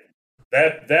say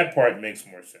that part makes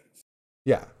more sense.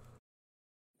 Yeah.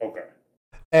 Okay.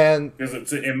 And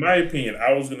because in my opinion,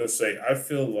 I was going to say I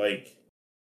feel like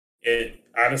it.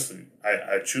 Honestly,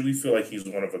 I truly feel like he's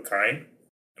one of a kind,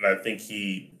 and I think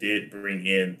he did bring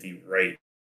in the right.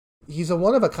 He's a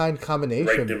one-of-a-kind combination,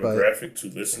 right demographic to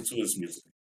listen to his music.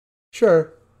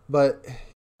 Sure, but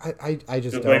I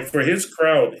just don't. Like for his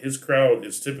crowd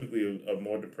is typically a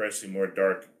more depressing, more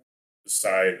dark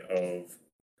side of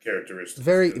characteristics.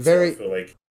 Very, so I feel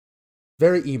like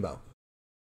very emo.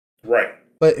 Right.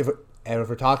 But if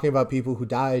we're talking about people who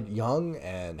died young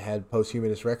and had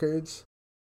posthumous records,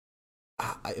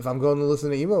 if I'm going to listen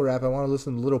to emo rap, I want to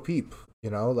listen to Lil Peep. You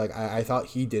know, like I thought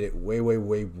he did it way, way,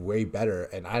 way, way better,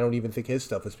 and I don't even think his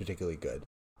stuff was particularly good.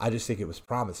 I just think it was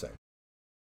promising.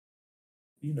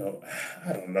 You know,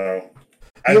 I don't know.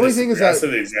 The only thing is that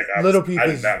Lil Peep I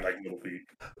did not like Lil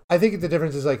Peep. I think the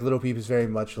difference is like Lil Peep is very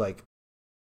much like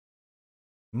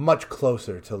much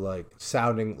closer to like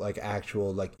sounding like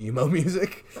actual like emo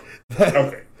music.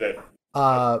 Okay.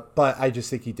 But I just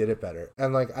think he did it better,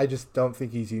 and like I just don't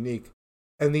think he's unique.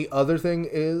 And the other thing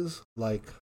is like,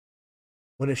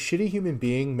 when a shitty human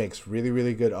being makes really,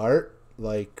 really good art,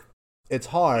 like it's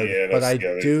hard, but I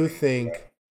do think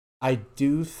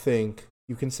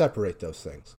you can separate those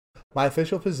things. My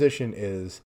official position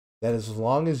is that as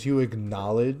long as you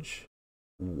acknowledge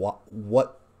what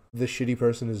the shitty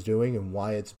person is doing and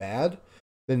why it's bad,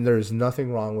 then there's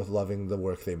nothing wrong with loving the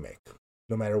work they make,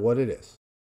 no matter what it is.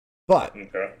 But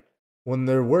when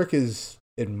their work is,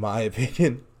 in my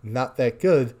opinion, not that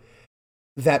good,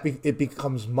 it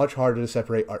becomes much harder to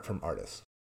separate art from artists.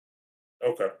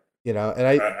 Okay. You know, and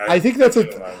I think that's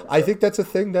a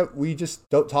thing that we just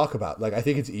don't talk about. Like, I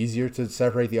think it's easier to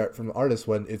separate the art from the artist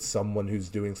when it's someone who's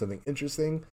doing something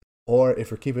interesting, or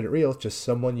if we're keeping it real, just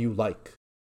someone you like.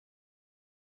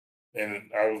 And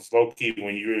I was low key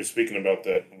when you were speaking about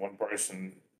that one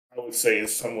person. I would say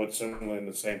is somewhat similar in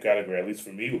the same category. At least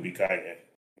for me, would be Kanye.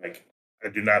 Like, I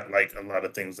do not like a lot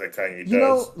of things that Kanye does. You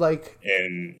know, like,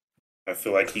 and I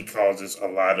feel like he causes a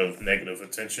lot of negative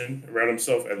attention around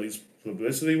himself, at least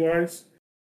publicity-wise.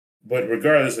 But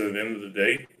regardless, at the end of the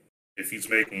day, if he's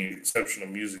making exceptional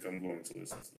music, I'm going to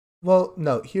listen to it. Well,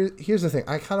 no, here's the thing.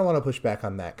 I kind of want to push back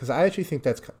on that because I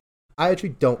actually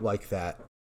don't like that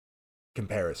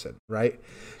comparison, right?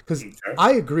 Because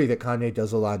I agree that Kanye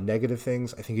does a lot of negative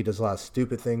things. I think he does a lot of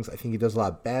stupid things. I think he does a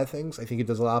lot of bad things. I think he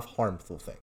does a lot of harmful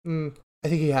things. I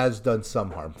think he has done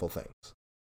some harmful things,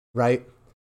 right?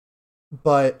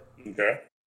 But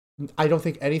I don't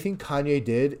think anything Kanye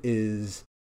did is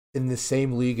in the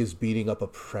same league as beating up a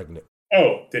pregnant.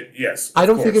 Oh, yes. I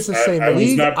don't think it's the same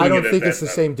league. I don't think it's the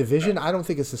same division. I don't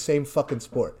think it's the same fucking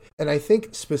sport. And I think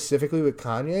specifically with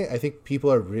Kanye, I think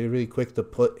people are really, really quick to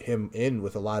put him in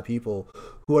with a lot of people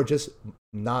who are just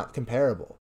not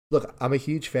comparable. Look, I'm a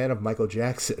huge fan of Michael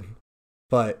Jackson,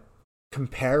 but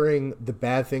comparing the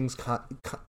bad things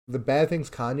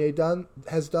Kanye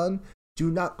has done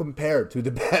do not compare to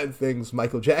the bad things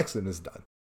Michael Jackson has done.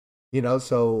 You know,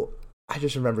 so I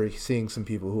just remember seeing some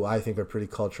people who I think are pretty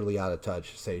culturally out of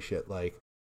touch say shit like,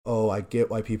 oh, I get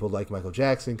why people like Michael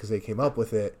Jackson because they came up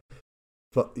with it,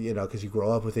 but, you know, because you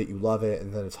grow up with it, you love it,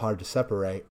 and then it's hard to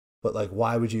separate. But, like,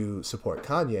 why would you support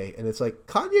Kanye? And it's like,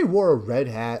 Kanye wore a red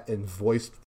hat and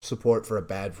voiced support for a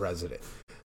bad president.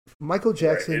 Michael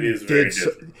Jackson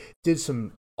did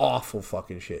some awful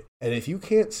fucking shit. And if you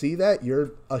can't see that,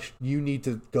 you need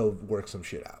to go work some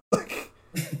shit out.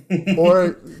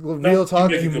 Or real talk,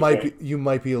 you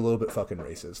might be a little bit fucking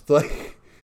racist. Like,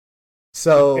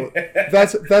 so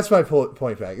that's my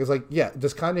point back. It's like, yeah,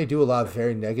 does Kanye do a lot of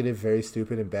very negative, very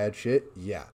stupid and bad shit?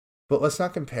 Yeah. But let's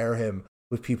not compare him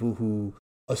with people who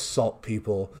assault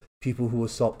people who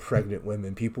assault pregnant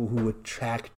women, people who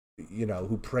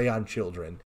who prey on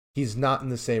children. He's not in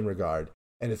the same regard.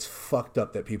 and it's fucked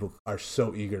up that people are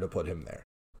so eager to put him there.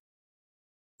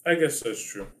 I guess that's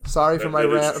true. Sorry for my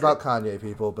rant about Kanye,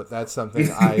 people, but that's something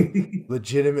I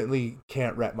legitimately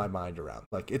can't wrap my mind around.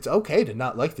 Like, it's okay to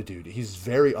not like the dude. He's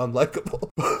very unlikable.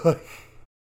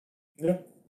 Yeah.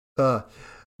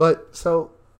 But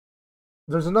so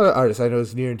there's another artist I know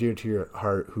is near and dear to your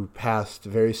heart who passed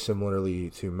very similarly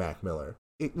to Mac Miller.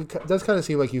 It does kind of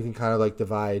seem like you can kind of like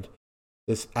divide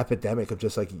this epidemic of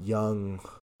just like young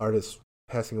artists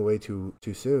passing away too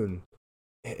soon.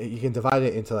 You can divide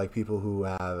it into like people who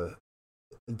have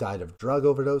died of drug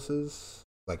overdoses,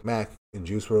 like Mac and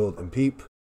Juice WRLD and Peep,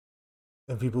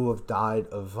 and people who have died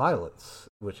of violence,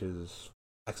 which is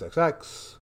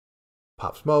XXX,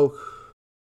 Pop Smoke,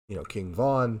 King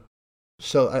Von.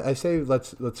 So I say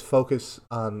let's focus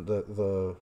on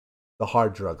the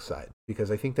hard drug side, because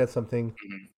I think that's something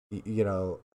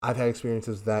I've had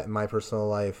experiences with that in my personal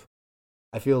life.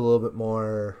 I feel a little bit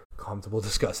more comfortable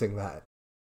discussing that.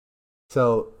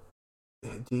 So,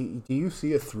 do you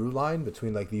see a through line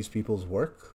between like these people's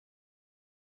work,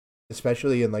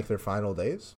 especially in like their final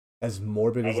days? As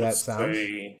morbid as that sounds.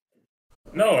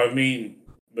 No, I mean,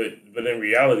 but in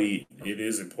reality, it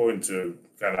is important to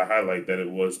kind of highlight that it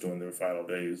was during their final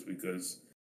days, because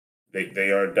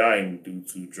they are dying due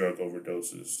to drug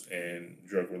overdoses and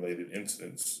drug related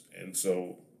incidents, and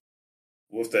so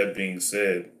with that being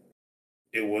said,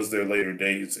 it was their later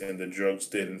days, and the drugs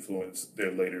did influence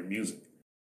their later music.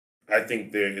 I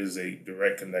think there is a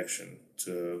direct connection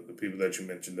to the people that you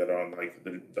mentioned that are on like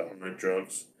the hard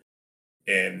drugs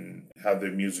and how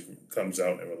their music comes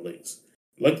out and relates.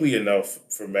 Luckily enough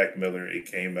for Mac Miller,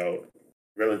 it came out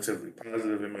relatively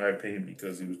positive in my opinion,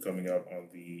 because he was coming out on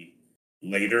the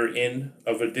later end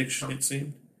of addiction, it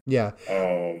seemed. Yeah,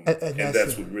 and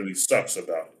that's what really sucks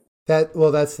about it.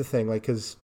 That's the thing, like,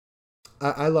 because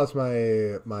I lost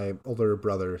my older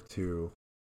brother to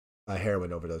a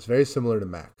heroin overdose, very similar to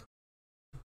Mac.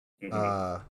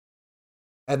 Mm-hmm.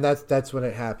 And that's when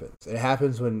it happens. It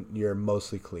happens when you're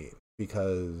mostly clean,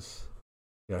 because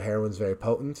heroin's very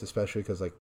potent, especially because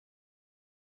like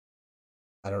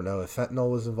I don't know if fentanyl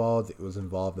was involved. It was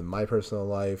involved in my personal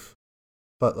life,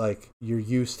 but like you're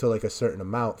used to like a certain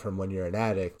amount from when you're an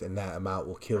addict, and that amount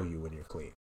will kill you when you're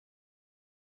clean.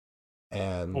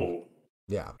 And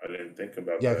yeah, I didn't think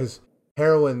about that. Yeah, because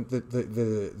heroin,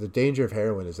 the danger of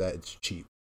heroin is that it's cheap,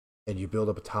 and you build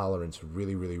up a tolerance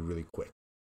really, really, really quick.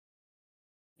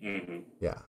 Mm-hmm.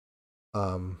 Yeah.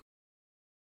 And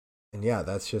yeah,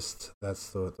 that's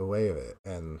the way of it,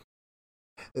 and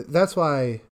that's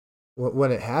why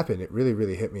when it happened, it really,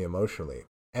 really hit me emotionally.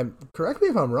 And correct me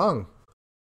if I'm wrong,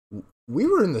 we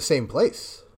were in the same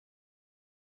place.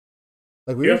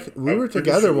 Like we were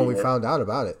together sure when we found out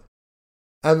about it.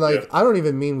 And like, I don't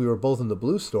even mean we were both in the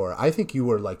Blue store. I think you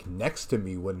were like next to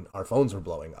me when our phones were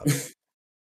blowing up.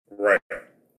 Right.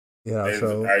 And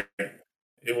so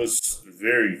it was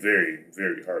very, very,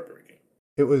 very heartbreaking.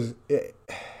 It was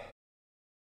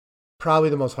probably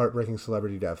the most heartbreaking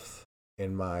celebrity death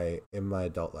in my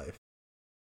adult life.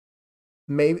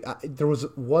 Maybe there was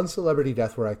one celebrity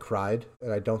death where I cried,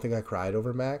 and I don't think I cried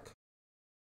over Mac.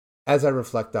 As I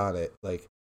reflect on it, like,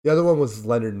 the other one was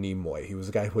Leonard Nimoy. He was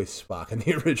the guy who plays Spock in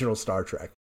the original Star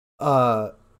Trek.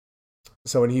 So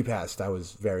when he passed, I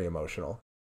was very emotional.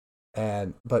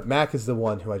 But Mac is the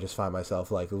one who I just find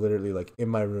myself like literally like in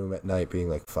my room at night being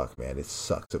like, fuck man, it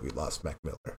sucks that we lost Mac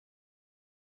Miller.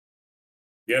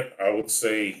 Yep, I would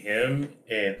say him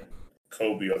and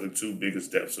Kobe are the two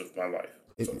biggest deaths of my life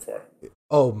so far.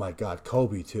 Oh my god,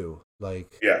 Kobe too.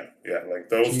 Like yeah, like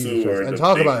those Jesus two Christ. are and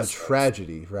talk about a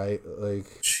tragedy, right?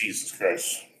 Like Jesus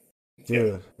Christ.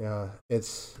 Dude, yeah.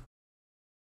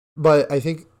 But I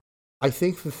think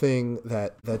the thing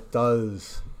that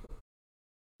does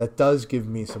give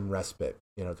me some respite,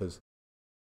 because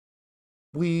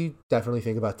we definitely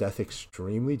think about death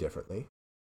extremely differently.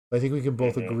 But I think we can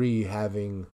both agree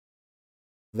having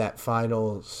that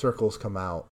final circles come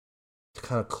out to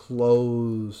kind of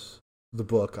close the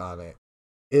book on it.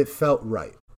 It felt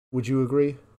right. Would you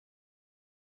agree?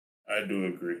 I do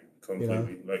agree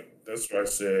completely. Like, that's what I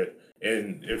said.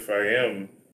 And if I am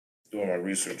doing my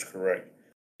research correct,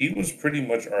 he was pretty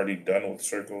much already done with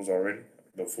Circles already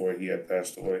before he had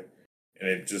passed away. And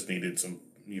it just needed some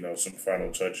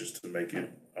final touches to make it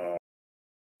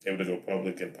able to go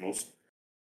public and post.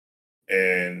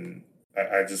 And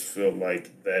I just feel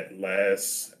like that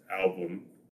last album,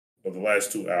 or the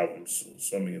last two albums,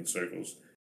 Swimming in Circles,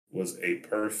 was a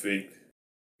perfect,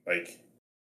 like,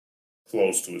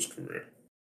 close to his career.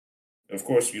 Of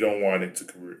course, you don't want his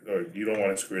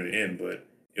career to end, but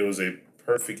it was a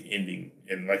perfect ending.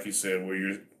 And like you said,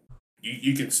 where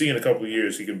you can see in a couple of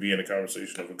years he can be in a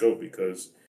conversation of a GOAT because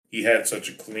he had such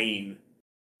a clean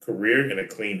career and a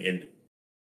clean ending.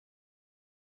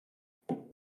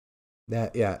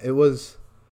 It was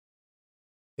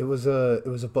a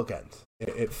bookend.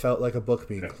 It felt like a book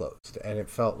being closed, and it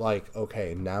felt like,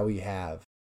 okay, now we have.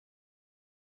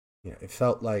 It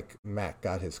felt like Mac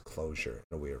got his closure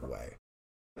in a weird way,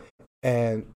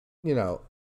 and I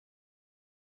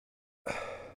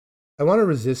want to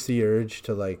resist the urge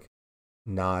to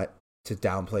not to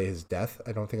downplay his death.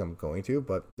 I don't think I'm going to,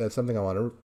 but that's something I want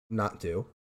to not do.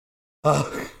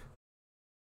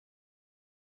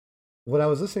 When I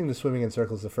was listening to Swimming in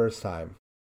Circles the first time,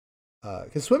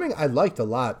 because Swimming I liked a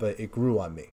lot, but it grew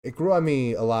on me. It grew on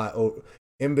me a lot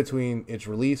in between its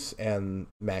release and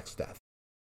Mac's death.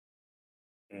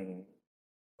 Mm-hmm.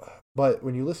 But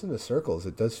when you listen to Circles,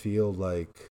 it does feel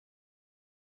like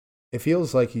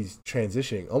he's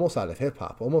transitioning almost out of hip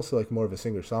hop, almost like more of a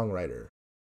singer songwriter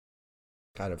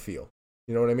kind of feel.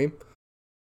 You know what I mean?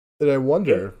 And I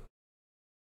wonder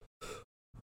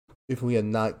if we had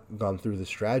not gone through this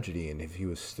tragedy and if he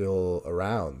was still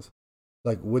around,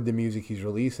 would the music he's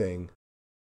releasing,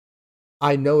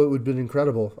 I know it would have been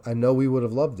incredible. I know we would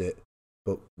have loved it,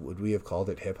 but would we have called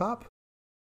it hip hop?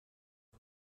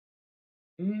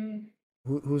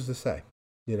 Who's to say?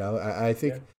 I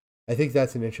think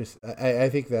that's an interest. I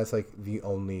think that's the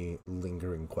only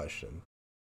lingering question.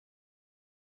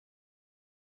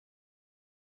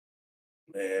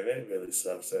 Man, it really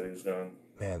sucks that he's gone.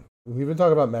 Man, we've been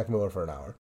talking about Mac Miller for an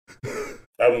hour.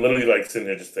 I'm literally sitting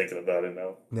there just thinking about it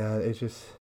now. Yeah,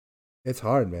 it's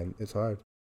hard, man. It's hard.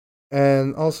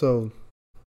 And also,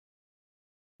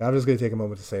 I'm just gonna take a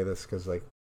moment to say this because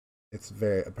it's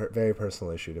very very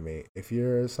personal issue to me. If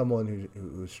you're someone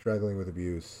who's struggling with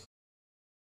abuse,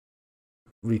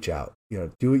 reach out.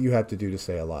 Do what you have to do to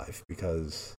stay alive,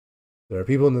 because there are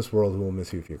people in this world who will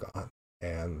miss you if you're gone,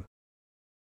 and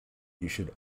you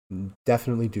should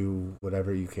definitely do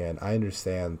whatever you can. I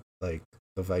understand the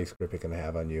vice grip it can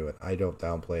have on you, and I don't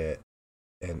downplay it,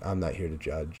 and I'm not here to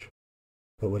judge.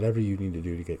 But whatever you need to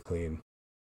do to get clean,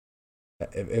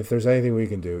 if there's anything we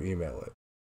can do, email it.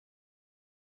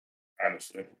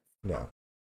 Honestly. No.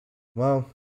 Well,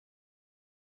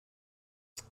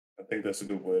 I think that's a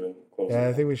good way to close it. Yeah,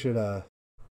 I think we should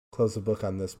close the book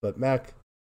on this. But Mac,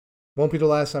 won't be the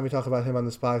last time we talk about him on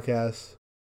this podcast.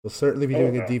 We'll certainly be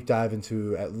doing a deep dive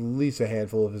into at least a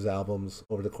handful of his albums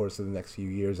over the course of the next few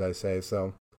years, I say.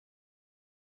 So,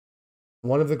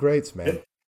 one of the greats, man. Yeah.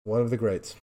 One of the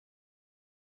greats.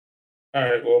 All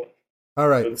right, well. All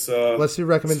right, let's do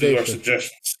recommendations.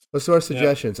 Let's do our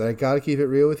suggestions. And I got to keep it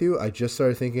real with you. I just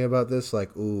started thinking about this I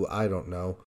don't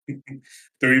know.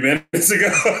 3 minutes ago?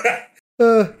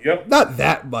 Yep. Not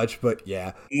that much, but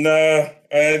yeah. Nah,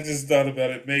 I just thought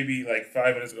about it maybe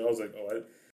 5 minutes ago. I was like,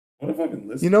 what have I been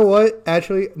listening to? You know what?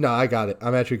 Actually, no, I got it.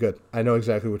 I'm actually good. I know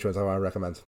exactly which ones I want to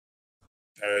recommend.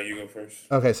 All right, you go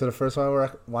first. Okay, so the first one I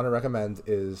want to recommend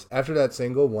is, after that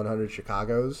single, 100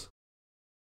 Chicago's,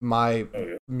 my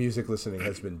music listening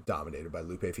has been dominated by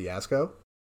Lupe Fiasco.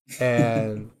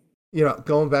 And,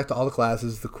 going back to all the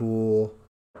classes, the cool,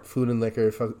 Food and Liquor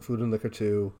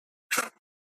 2.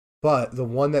 But the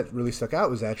one that really stuck out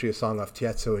was actually a song off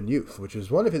Tietzo and Youth, which is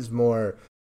one of his more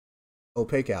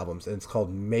opaque albums, and it's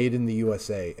called Made in the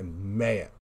USA. And man,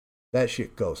 that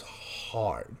shit goes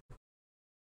hard.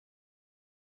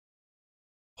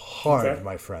 Hard,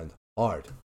 my friend. Hard.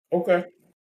 Okay.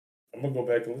 I'm going to go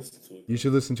back and listen to it. You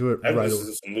should listen to it right away. I've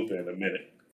listened to some Lupe in a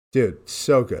minute. Dude,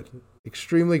 so good.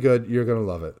 Extremely good. You're going to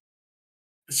love it.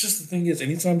 It's just the thing is,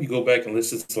 anytime you go back and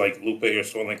listen to Lupe or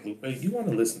someone like Lupe, you want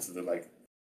to listen to the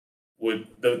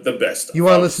best stuff. You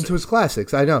want to listen to his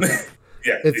classics. I know.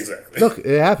 Yeah, exactly. Look,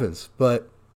 it happens, but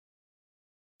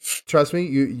trust me,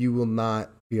 you will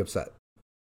not be upset.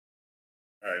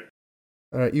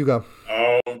 All right, you go.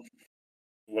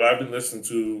 What I've been listening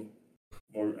to,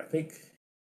 I think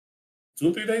 2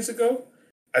 or 3 days ago,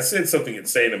 I said something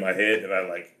insane in my head, and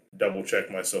I double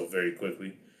checked myself very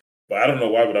quickly. But I don't know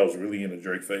why, but I was really in a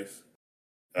Drake phase.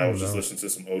 I was just listening to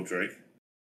some old Drake.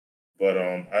 But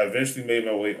I eventually made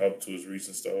my way up to his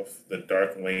recent stuff, the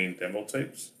Dark Lane demo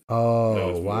tapes.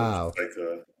 Oh, wow.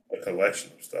 A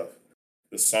collection of stuff.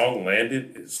 The song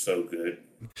Landed is so good.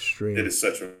 Extreme. It is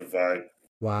such a vibe.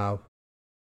 Wow.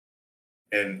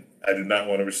 And I do not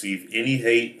want to receive any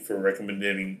hate for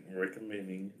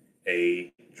recommending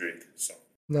a Drake song.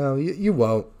 No, you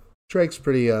won't. Drake's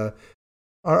pretty, our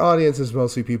audience is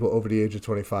mostly people over the age of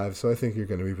 25, so I think you're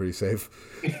going to be pretty safe.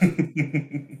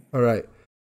 All right.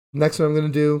 Next one I'm going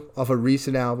to do, off a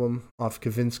recent album, off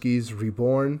Kavinsky's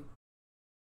Reborn,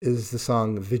 is the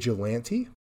song Vigilante.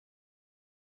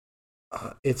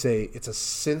 It's a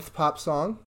synth pop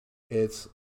song. It's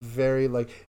very like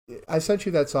I sent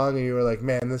you that song and you were like,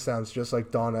 man, this sounds just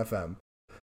like Dawn FM.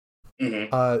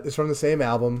 Mm-hmm. It's from the same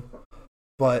album,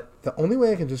 but the only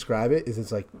way I can describe it is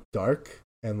it's like dark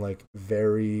and like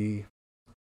very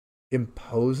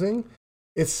imposing.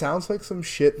 It sounds like some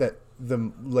shit that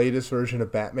the latest version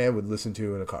of Batman would listen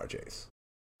to in a car chase.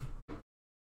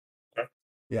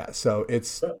 Yeah, so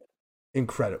it's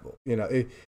incredible.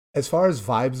 As far as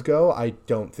vibes go, I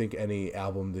don't think any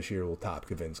album this year will top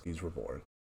Kavinsky's Reborn.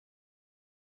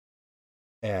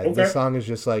 And this song is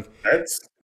just like that's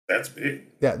big.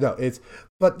 Yeah, no,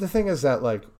 but the thing is that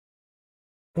like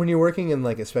when you're working in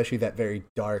like especially that very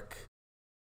dark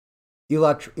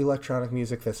electronic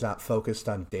music that's not focused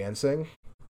on dancing,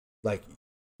 like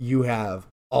you have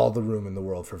all the room in the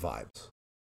world for vibes.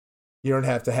 You don't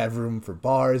have to have room for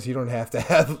bars. You don't have to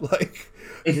have like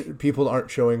people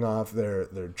aren't showing off their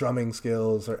drumming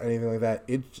skills or anything like that.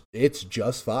 It's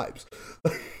just vibes.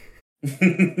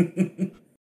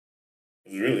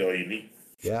 It's really all you need.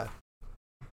 Yeah.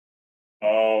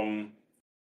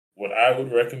 What I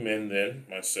would recommend then,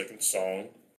 my second song,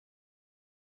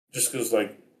 just because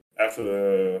like after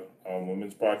the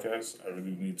women's podcast, I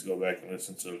really need to go back and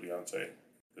listen to Beyonce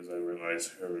because I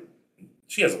realized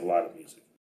she has a lot of music.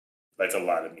 Like a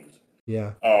lot of music.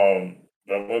 Yeah.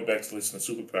 But I went back to listen to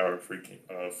Superpower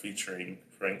featuring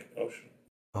Frank Ocean.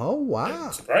 Oh wow!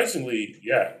 And surprisingly,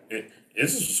 yeah,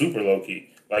 this is super low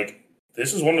key. Like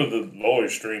this is one of the lower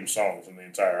stream songs in the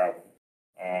entire album.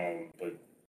 But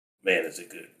man, is it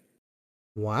good!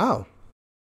 Wow.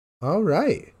 All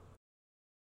right.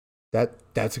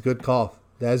 That's a good call.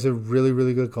 That is a really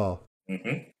really good call.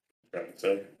 Mm-hmm. Trying to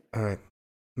tell you. All right.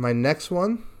 My next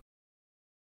one.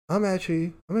 I'm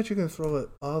actually gonna throw it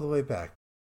all the way back,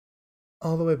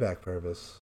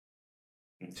 Purvis,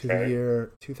 to the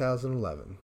year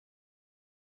 2011,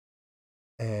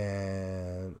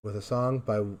 and with a song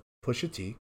by Pusha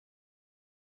T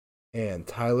and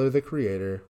Tyler the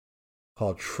Creator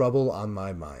called "Trouble on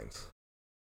My Mind."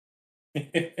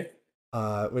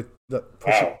 With the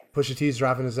Pusha T's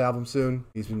dropping his album soon.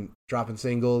 He's been dropping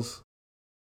singles.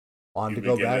 On to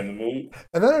go back. In the mood.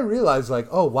 And then I realized, like,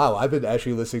 oh, wow, I've been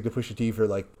actually listening to Pusha T for,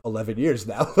 like, 11 years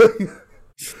now.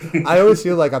 I always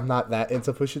feel like I'm not that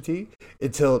into Pusha T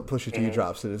until Pusha T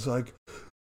drops it. It's like,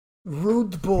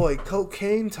 Rude Boy,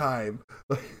 cocaine time.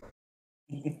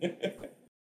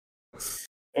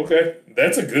 Okay,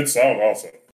 that's a good song also.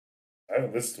 I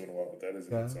haven't listened to it in a while, but that is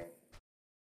a good song.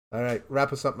 All right,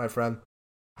 wrap us up, my friend.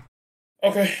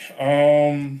 Okay,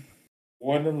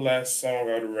 one of the last song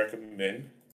I would recommend,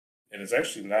 and it's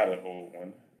actually not an old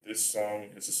one. This song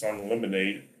is a song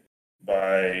 "Lemonade"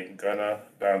 by Gunna,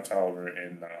 Don Toliver,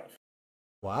 and Nav.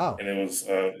 Wow! And it was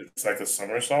it's like a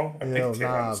summer song. I think it came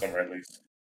out in the summer at least.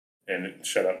 And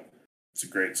shut up, it's a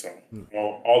great song.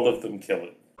 Well, all of them kill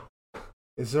it.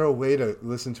 Is there a way to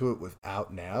listen to it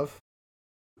without Nav?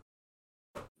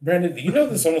 Brandon, do you know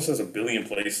this almost has 1 billion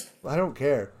plays? I don't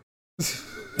care.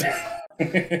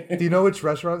 Do you know which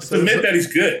restaurant serves? Admit that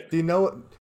he's good. Do you know what?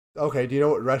 Okay, do you know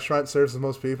what restaurant serves the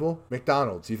most people?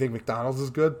 McDonald's. Do you think McDonald's is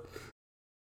good?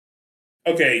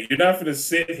 Okay, you're not going to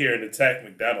sit here and attack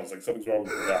McDonald's like something's wrong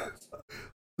with McDonald's.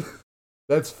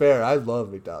 That's fair. I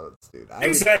love McDonald's, dude.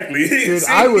 Exactly. Dude,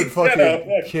 I would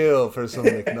fucking kill for some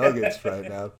McNuggets right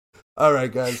now. All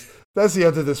right, guys. That's the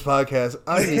end of this podcast.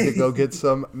 I need to go get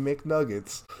some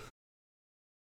McNuggets.